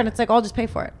like, sure. And it's like, I'll just pay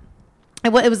for it.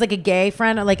 It was like a gay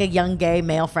friend, like a young gay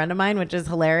male friend of mine, which is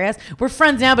hilarious. We're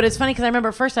friends now, but it's funny because I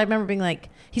remember being like,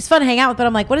 he's fun to hang out with, but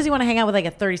I'm like, what does he want to hang out with like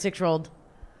a 36-year-old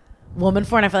woman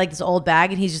for? And I felt like this old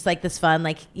bag, and he's just like this fun,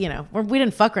 like, we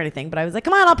didn't fuck or anything, but I was like,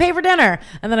 come on, I'll pay for dinner.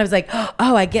 And then I was like,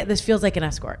 oh, I get, this feels like an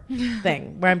escort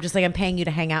thing where I'm just like, I'm paying you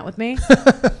to hang out with me.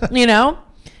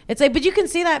 It's like, but you can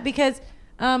see that because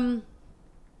I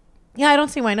don't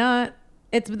see why not.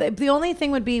 It's the only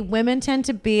thing would be women tend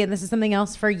to be, and this is something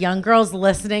else for young girls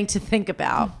listening to think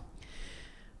about,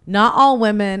 not all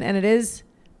women, and it is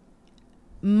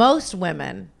most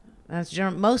women,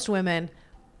 most women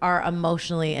are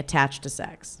emotionally attached to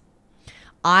sex.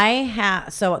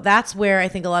 So that's where I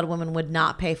think a lot of women would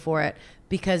not pay for it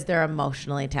because they're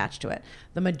emotionally attached to it.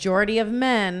 The majority of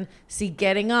men see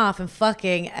getting off and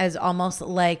fucking as almost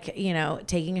like, you know,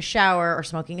 taking a shower or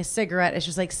smoking a cigarette. It's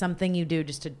just like something you do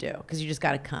just to do because you just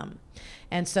got to come.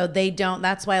 And so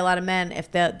that's why a lot of men,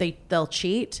 if they'll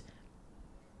cheat,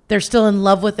 they're still in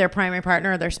love with their primary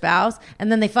partner or their spouse, and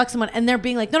then they fuck someone and they're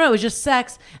being like, no, it was just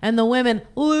sex. And the women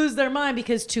lose their mind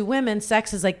because to women,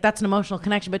 sex is like, that's an emotional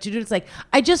connection. But to dudes, it's like,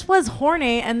 I just was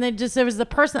horny and there was the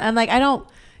person, and like, I don't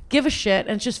give a shit,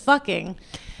 and it's just fucking.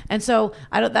 And so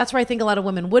that's where I think a lot of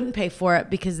women wouldn't pay for it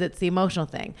because it's the emotional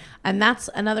thing. And that's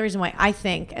another reason why I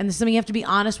think, and this is something you have to be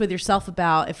honest with yourself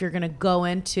about if you're going to go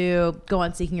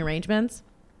on seeking arrangements.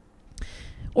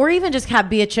 Or even just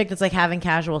be a chick that's like having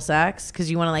casual sex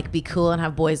because you want to like be cool and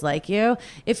have boys like you.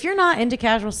 If you're not into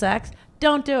casual sex,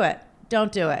 don't do it.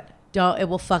 Don't do it. It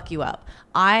will fuck you up.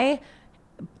 And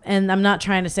I'm not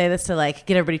trying to say this to like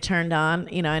get everybody turned on.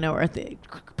 You know, I know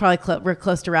we're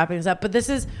close to wrapping this up, but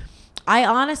I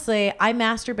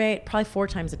masturbate probably 4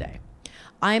 times a day.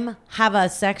 Have a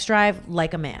sex drive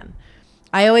like a man.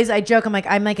 I joke, I'm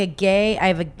like a gay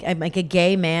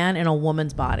man in a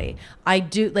woman's body. I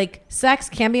do like sex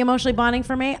can be emotionally bonding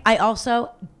for me. I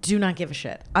also do not give a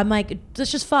shit. I'm like,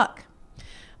 let's just fuck.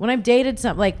 When I've dated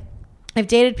I've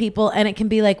dated people and it can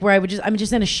be like where I'm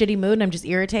just in a shitty mood and I'm just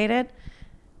irritated.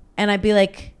 And I'd be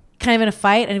like kind of in a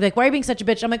fight and he'd be like, why are you being such a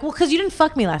bitch? I'm like, well, cause you didn't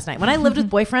fuck me last night. When I lived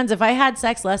with boyfriends, if I had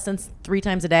sex less than 3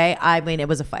 times a day, I mean, it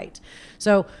was a fight.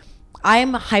 So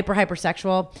I'm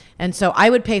hypersexual, and so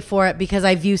I would pay for it because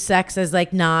I view sex as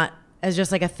like not as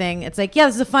just like a thing. It's like, yeah,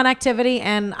 this is a fun activity,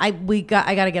 and I got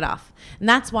to get off. And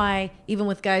that's why even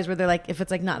with guys where they're like, if it's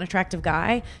like not an attractive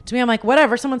guy, to me I'm like,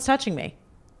 whatever, someone's touching me.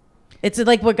 It's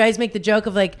like where guys make the joke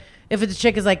of like, if it's a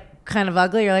chick is like kind of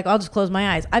ugly, you're like, I'll just close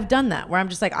my eyes. I've done that where I'm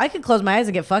just like, I could close my eyes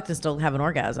and get fucked and still have an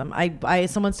orgasm.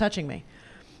 Someone's touching me.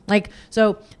 Like,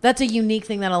 so that's a unique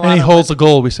thing that a lot of. And he holds the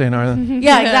goal, we say in Ireland.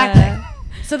 Yeah, exactly.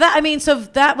 So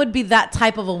that would be that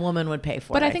type of a woman would pay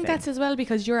for it. But I think that's as well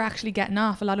because you're actually getting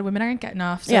off. A lot of women aren't getting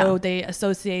off. So they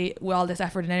associate with all this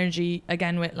effort and energy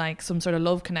again with like some sort of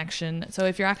love connection. So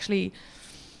if you're actually,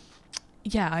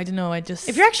 I don't know.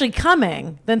 If you're actually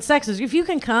coming, then if you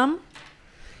can come,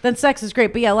 then sex is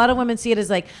great. But yeah, a lot of women see it as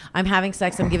like, I'm having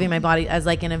sex, I'm giving my body as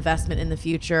like an investment in the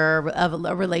future of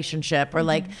a relationship, or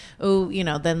like, oh, you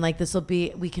know, then like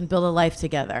we can build a life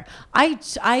together. I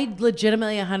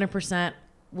legitimately 100%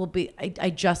 will be, I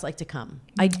just like to come.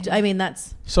 I mean,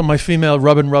 that's. So my female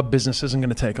rub and rub business isn't going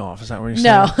to take off. Is that what you're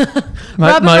saying?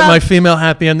 No. my female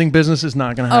happy ending business is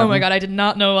not going to happen. Oh my God, I did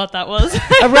not know what that was.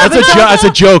 That's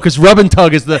a joke, because rub and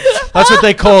tug is that's what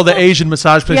they call the Asian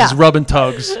massage places, rub and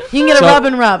tugs. You can get a rub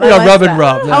and rub. Yeah, rub and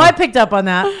rub. Yeah. Oh, I picked up on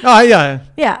that. Oh, yeah.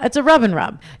 Yeah, it's a rub and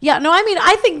rub. Yeah, no, I mean,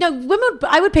 I think,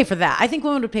 I would pay for that. I think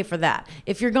women would pay for that.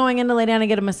 If you're going in to lay down and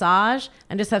get a massage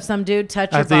and just have some dude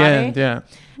touch your body. At the end, yeah.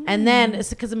 And then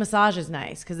it's because the massage is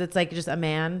nice because it's like just a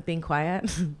man being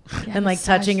quiet and like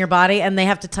touching your body, and they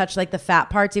have to touch like the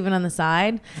fat parts even on the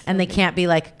side, and they can't be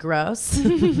like gross.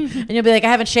 And you'll be like, I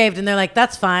haven't shaved, and they're like,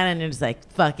 that's fine, and you're just like,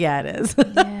 fuck yeah, it is.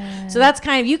 Yeah. So that's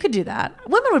kind of, you could do that.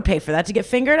 Women would pay for that, to get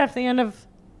fingered at the end of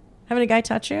having a guy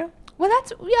touch you. Well,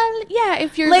 that's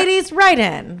if you're ladies, write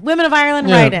in. Women of Ireland,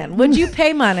 write in. Would you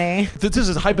pay money? This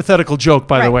is a hypothetical joke,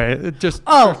 by the way.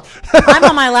 I'm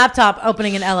on my laptop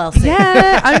opening an LLC.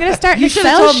 Yeah, I'm gonna start. You should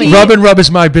have told me. Rub and rub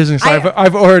is my business.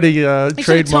 I've already trademarked. You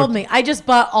should have told me. I just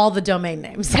bought all the domain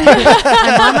names. I'm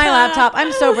on my laptop.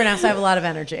 I'm sober now, so I have a lot of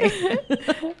energy.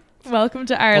 Welcome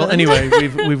to Ireland. Well, anyway,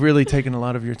 we've really taken a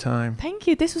lot of your time. Thank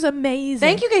you. This was amazing.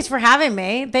 Thank you guys for having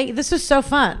me. This was so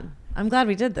fun. I'm glad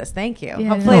we did this. Thank you. Yeah,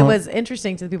 hopefully it was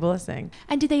interesting to the people listening.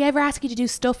 And did they ever ask you to do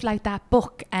stuff like that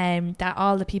book that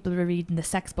all the people were reading, the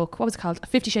sex book? What was it called?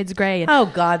 50 Shades of Grey. Oh,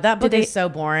 God. That book is so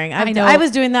boring. I know. I was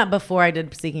doing that before I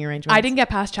did Seeking Arrangements. I didn't get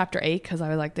past chapter 8 because I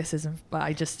was like, this isn't... But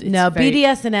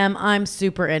BDSM I'm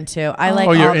super into.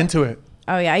 You're into it.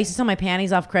 Oh, yeah. I used to sell my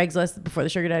panties off Craigslist before the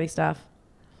sugar daddy stuff.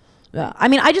 Yeah. I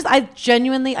mean, I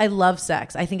genuinely, I love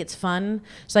sex. I think it's fun.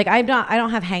 So like, I don't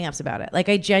have hangups about it. Like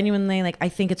I genuinely, like, I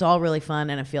think it's all really fun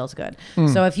and it feels good.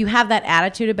 So if you have that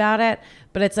attitude about it,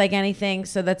 but it's like anything.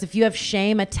 So that's, if you have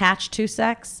shame attached to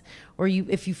sex, or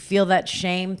if you feel that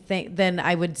shame thing, then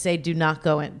I would say do not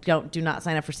do not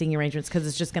sign up for Seeking Arrangements, because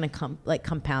it's just going to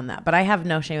compound that. But I have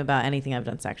no shame about anything I've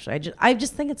done sexually. I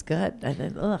just think it's good.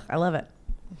 I love it.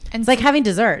 And it's like having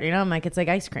dessert, you know, I'm like, it's like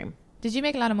ice cream. Did you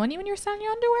make a lot of money when you were selling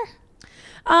your underwear?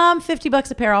 $50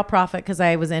 a pair, all profit, because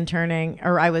I was interning,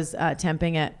 or I was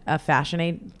temping at a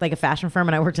fashion firm,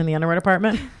 and I worked in the underwear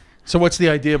department. So what's the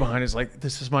idea behind it? It's like,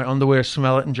 this is my underwear,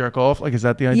 smell it and jerk off? Like, is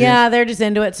that the idea? Yeah, they're just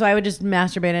into it. So I would just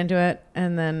masturbate into it,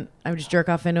 and then I would just jerk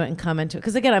off into it and come into it.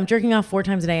 Because again, I'm jerking off 4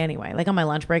 times a day anyway. Like on my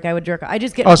lunch break, I would jerk off. I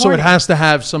just get so it horny. has to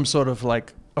have some sort of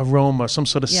like aroma, some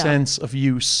sort of Yeah. sense of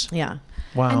use. Yeah.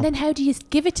 Wow. And then how do you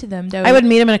give it to them though? I would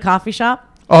meet them in a coffee shop.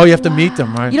 Oh, you have to meet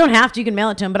them, right? You don't have to. You can mail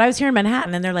it to them. But I was here in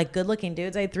Manhattan, and they're like good-looking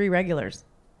dudes. I had 3 regulars.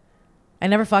 I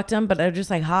never fucked them, but they're just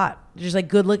like hot. Just like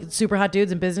good-looking, super hot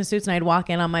dudes in business suits. And I'd walk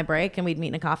in on my break, and we'd meet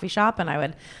in a coffee shop, and I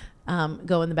would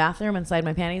go in the bathroom and slide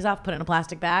my panties off, put it in a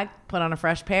plastic bag, put on a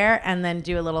fresh pair, and then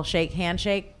do a little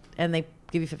handshake, and they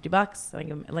give you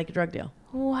 $50. Like a drug deal.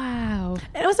 Wow.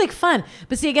 And it was like fun.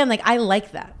 But see, again, like I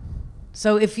like that.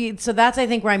 So so that's, I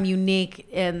think, where I'm unique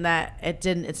in that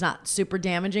it's not super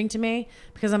damaging to me,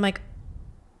 because I'm like,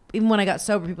 even when I got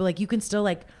sober, people were like, you can still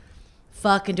like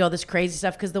fuck and do all this crazy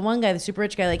stuff. Because the one guy, the super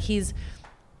rich guy, like he's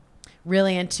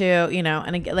really into,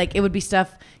 and like it would be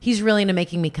stuff, he's really into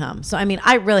making me come. So I mean,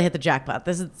 I really hit the jackpot.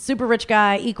 This is super rich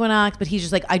guy, Equinox, but he's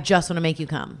just like, I just want to make you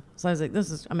come. So I was like, this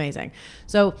is amazing.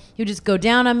 So he would just go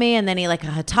down on me, and then he like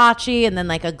a Hitachi, and then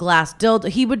like a glass dildo.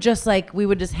 He would just like, we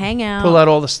would just hang out. Pull out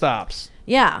all the stops.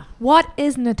 Yeah. What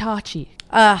is Natachi?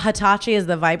 Hitachi is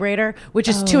the vibrator, which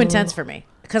is too intense for me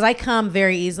because I come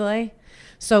very easily.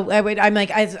 So I would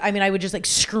just like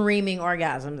screaming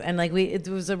orgasms, and like it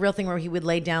was a real thing where he would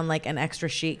lay down like an extra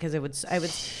sheet because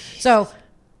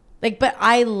but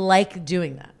I like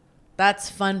doing that. That's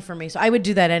fun for me. So I would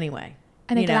do that anyway.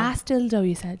 And a glass dildo,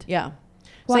 you said? Yeah. It's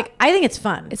What? like, I think it's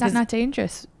fun. Is that not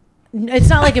dangerous? It's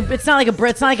not like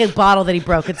a bottle that he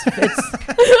broke. It's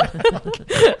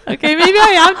Okay, maybe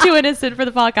I am too innocent for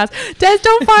the podcast. Des,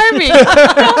 don't fire me.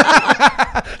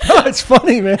 Oh, it's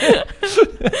funny, man.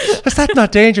 Is that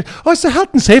not dangerous? Oh, it's the health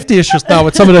and safety issues now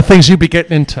with some of the things you be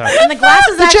getting into. and the glass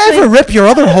is Did you ever rip your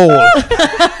other hole?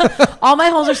 all my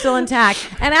holes are still intact.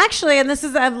 And actually, and this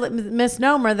is a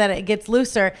misnomer that it gets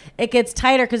looser, it gets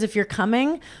tighter because if you're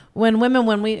coming, when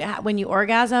you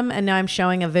orgasm, and now I'm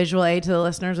showing a visual aid to the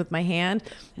listeners with my hand,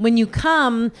 when you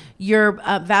come, your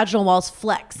vaginal walls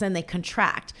flex and they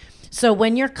contract. So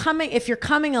when if you're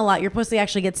coming a lot, your pussy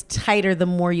actually gets tighter the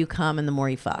more you come and the more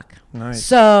you fuck. Nice.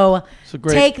 So It's a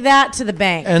great take that to the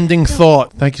bank. ending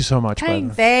thought. Thank you so much, brother.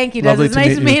 Thank you, Des. Lovely It's to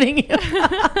nice meet you. meeting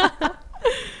you.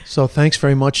 So thanks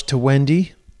very much to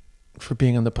Wendy for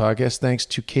being on the podcast. Thanks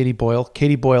to Katie Boyle.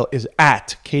 Katie Boyle is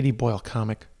at Katie Boyle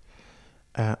Comic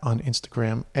on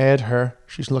Instagram. Add her.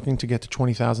 She's looking to get to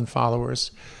 20,000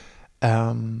 followers.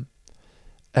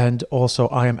 And also,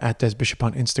 I am at Des Bishop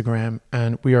on Instagram,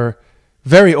 and we are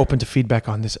very open to feedback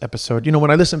on this episode. When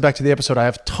I listen back to the episode, I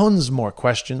have tons more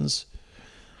questions,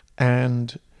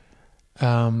 and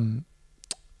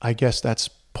I guess that's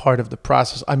part of the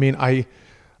process. I mean, I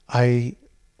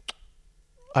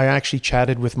actually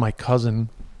chatted with my cousin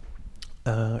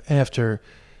after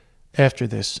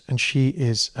this, and she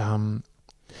is,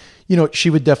 she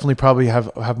would definitely probably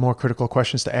have more critical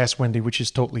questions to ask Wendy, which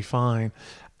is totally fine.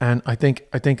 And I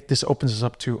think this opens us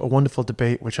up to a wonderful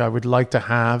debate, which I would like to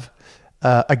have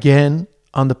again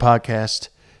on the podcast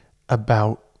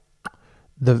about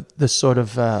the sort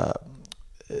of the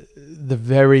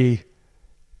very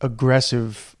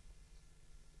aggressive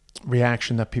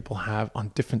reaction that people have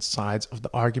on different sides of the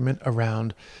argument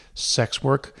around sex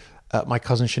work. My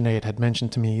cousin Sinead had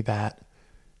mentioned to me that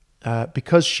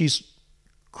because she's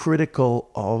critical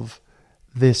of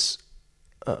this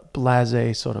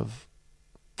blasé sort of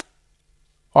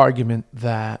argument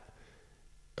that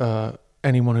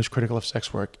anyone who's critical of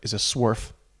sex work is a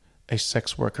SWERF, a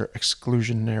sex worker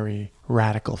exclusionary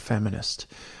radical feminist.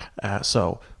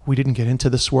 So we didn't get into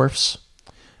the SWERFs.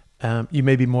 You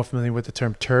may be more familiar with the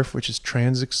term TERF, which is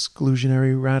trans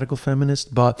exclusionary radical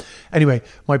feminist. But anyway,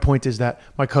 my point is that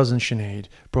my cousin Sinead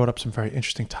brought up some very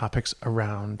interesting topics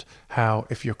around how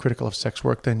if you're critical of sex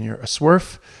work, then you're a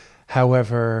SWERF.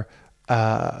 However,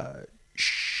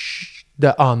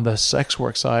 on the sex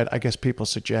work side, I guess people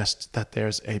suggest that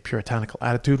there's a puritanical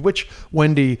attitude, which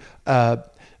Wendy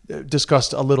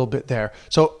discussed a little bit there.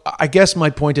 So I guess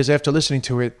my point is, after listening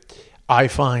to it, I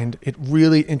find it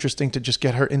really interesting to just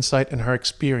get her insight and her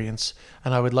experience,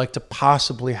 and I would like to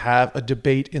possibly have a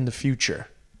debate in the future.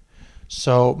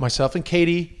 So myself and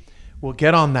Katie will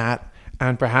get on that,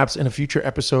 and perhaps in a future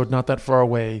episode, not that far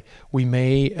away, we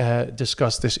may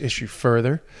discuss this issue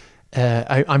further.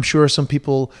 I'm sure some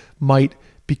people might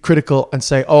be critical and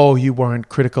say, oh, you weren't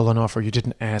critical enough or you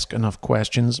didn't ask enough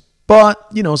questions.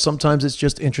 But, sometimes it's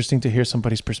just interesting to hear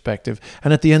somebody's perspective.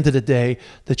 And at the end of the day,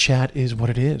 the chat is what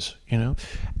it is,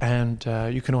 and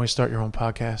you can always start your own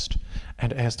podcast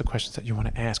and ask the questions that you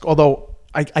want to ask. Although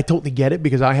I totally get it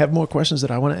because I have more questions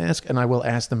that I want to ask, and I will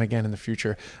ask them again in the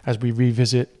future as we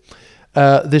revisit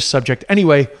this subject.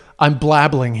 Anyway, I'm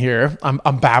blabbling here. I'm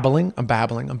blabbing.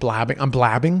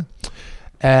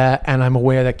 And I'm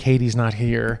aware that Katie's not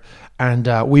here.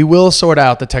 And we will sort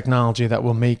out the technology that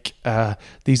will make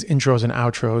these intros and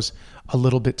outros a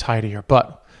little bit tidier.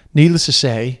 But needless to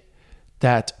say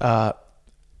that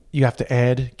you have to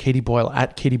add Katie Boyle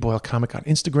at Katie Boyle Comic on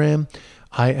Instagram.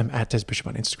 I am at Des Bishop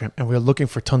on Instagram, and we're looking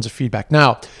for tons of feedback.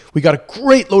 Now, we got a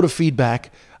great load of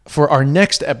feedback for our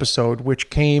next episode, which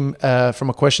came from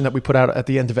a question that we put out at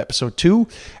the end of episode 2,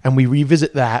 and we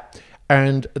revisit that.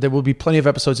 And there will be plenty of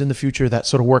episodes in the future that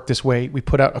sort of work this way. We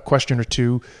put out a question or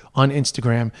two on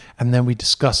Instagram, and then we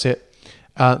discuss it.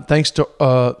 Thanks to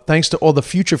all the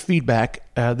future feedback.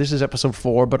 This is episode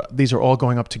 4, but these are all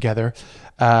going up together.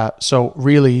 So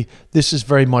really, this is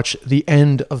very much the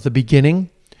end of the beginning.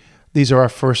 These are our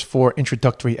first 4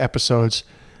 introductory episodes,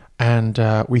 and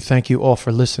we thank you all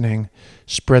for listening.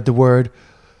 Spread the word.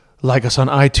 Like us on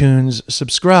iTunes.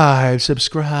 Subscribe.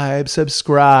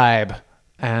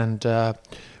 And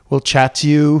we'll chat to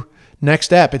you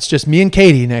next ep. It's just me and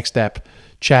Katie next ep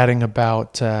chatting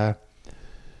about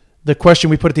the question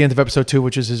we put at the end of episode 2,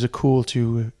 which is it cool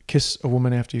to kiss a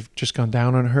woman after you've just gone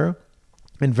down on her?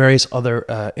 And various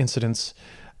other incidents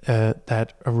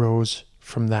that arose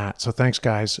from that. So thanks,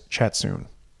 guys. Chat soon.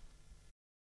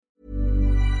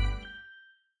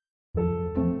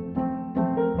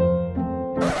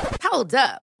 Hold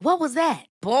up. What was that?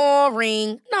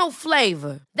 Boring. No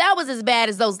flavor. That was as bad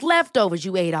as those leftovers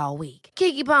you ate all week.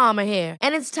 Keke Palmer here,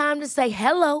 and it's time to say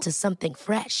hello to something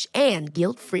fresh and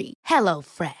guilt-free. Hello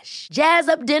Fresh. Jazz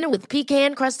up dinner with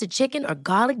pecan-crusted chicken or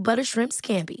garlic butter shrimp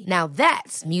scampi. Now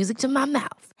that's music to my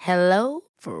mouth. Hello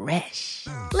Fresh.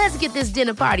 Let's get this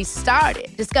dinner party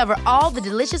started. Discover all the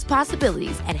delicious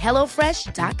possibilities at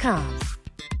HelloFresh.com.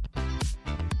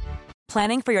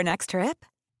 Planning for your next trip?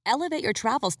 Elevate your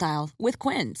travel style with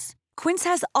Quince. Quince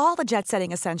has all the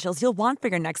jet-setting essentials you'll want for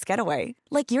your next getaway,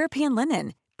 like European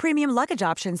linen, premium luggage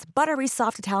options, buttery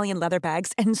soft Italian leather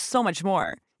bags, and so much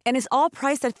more. And is all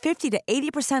priced at 50 to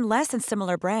 80% less than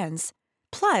similar brands.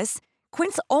 Plus,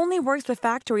 Quince only works with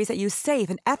factories that use safe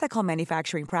and ethical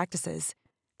manufacturing practices.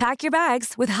 Pack your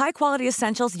bags with high-quality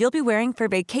essentials you'll be wearing for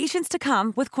vacations to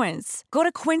come with Quince. Go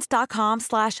to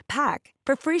quince.com/pack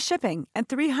for free shipping and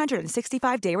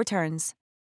 365-day returns.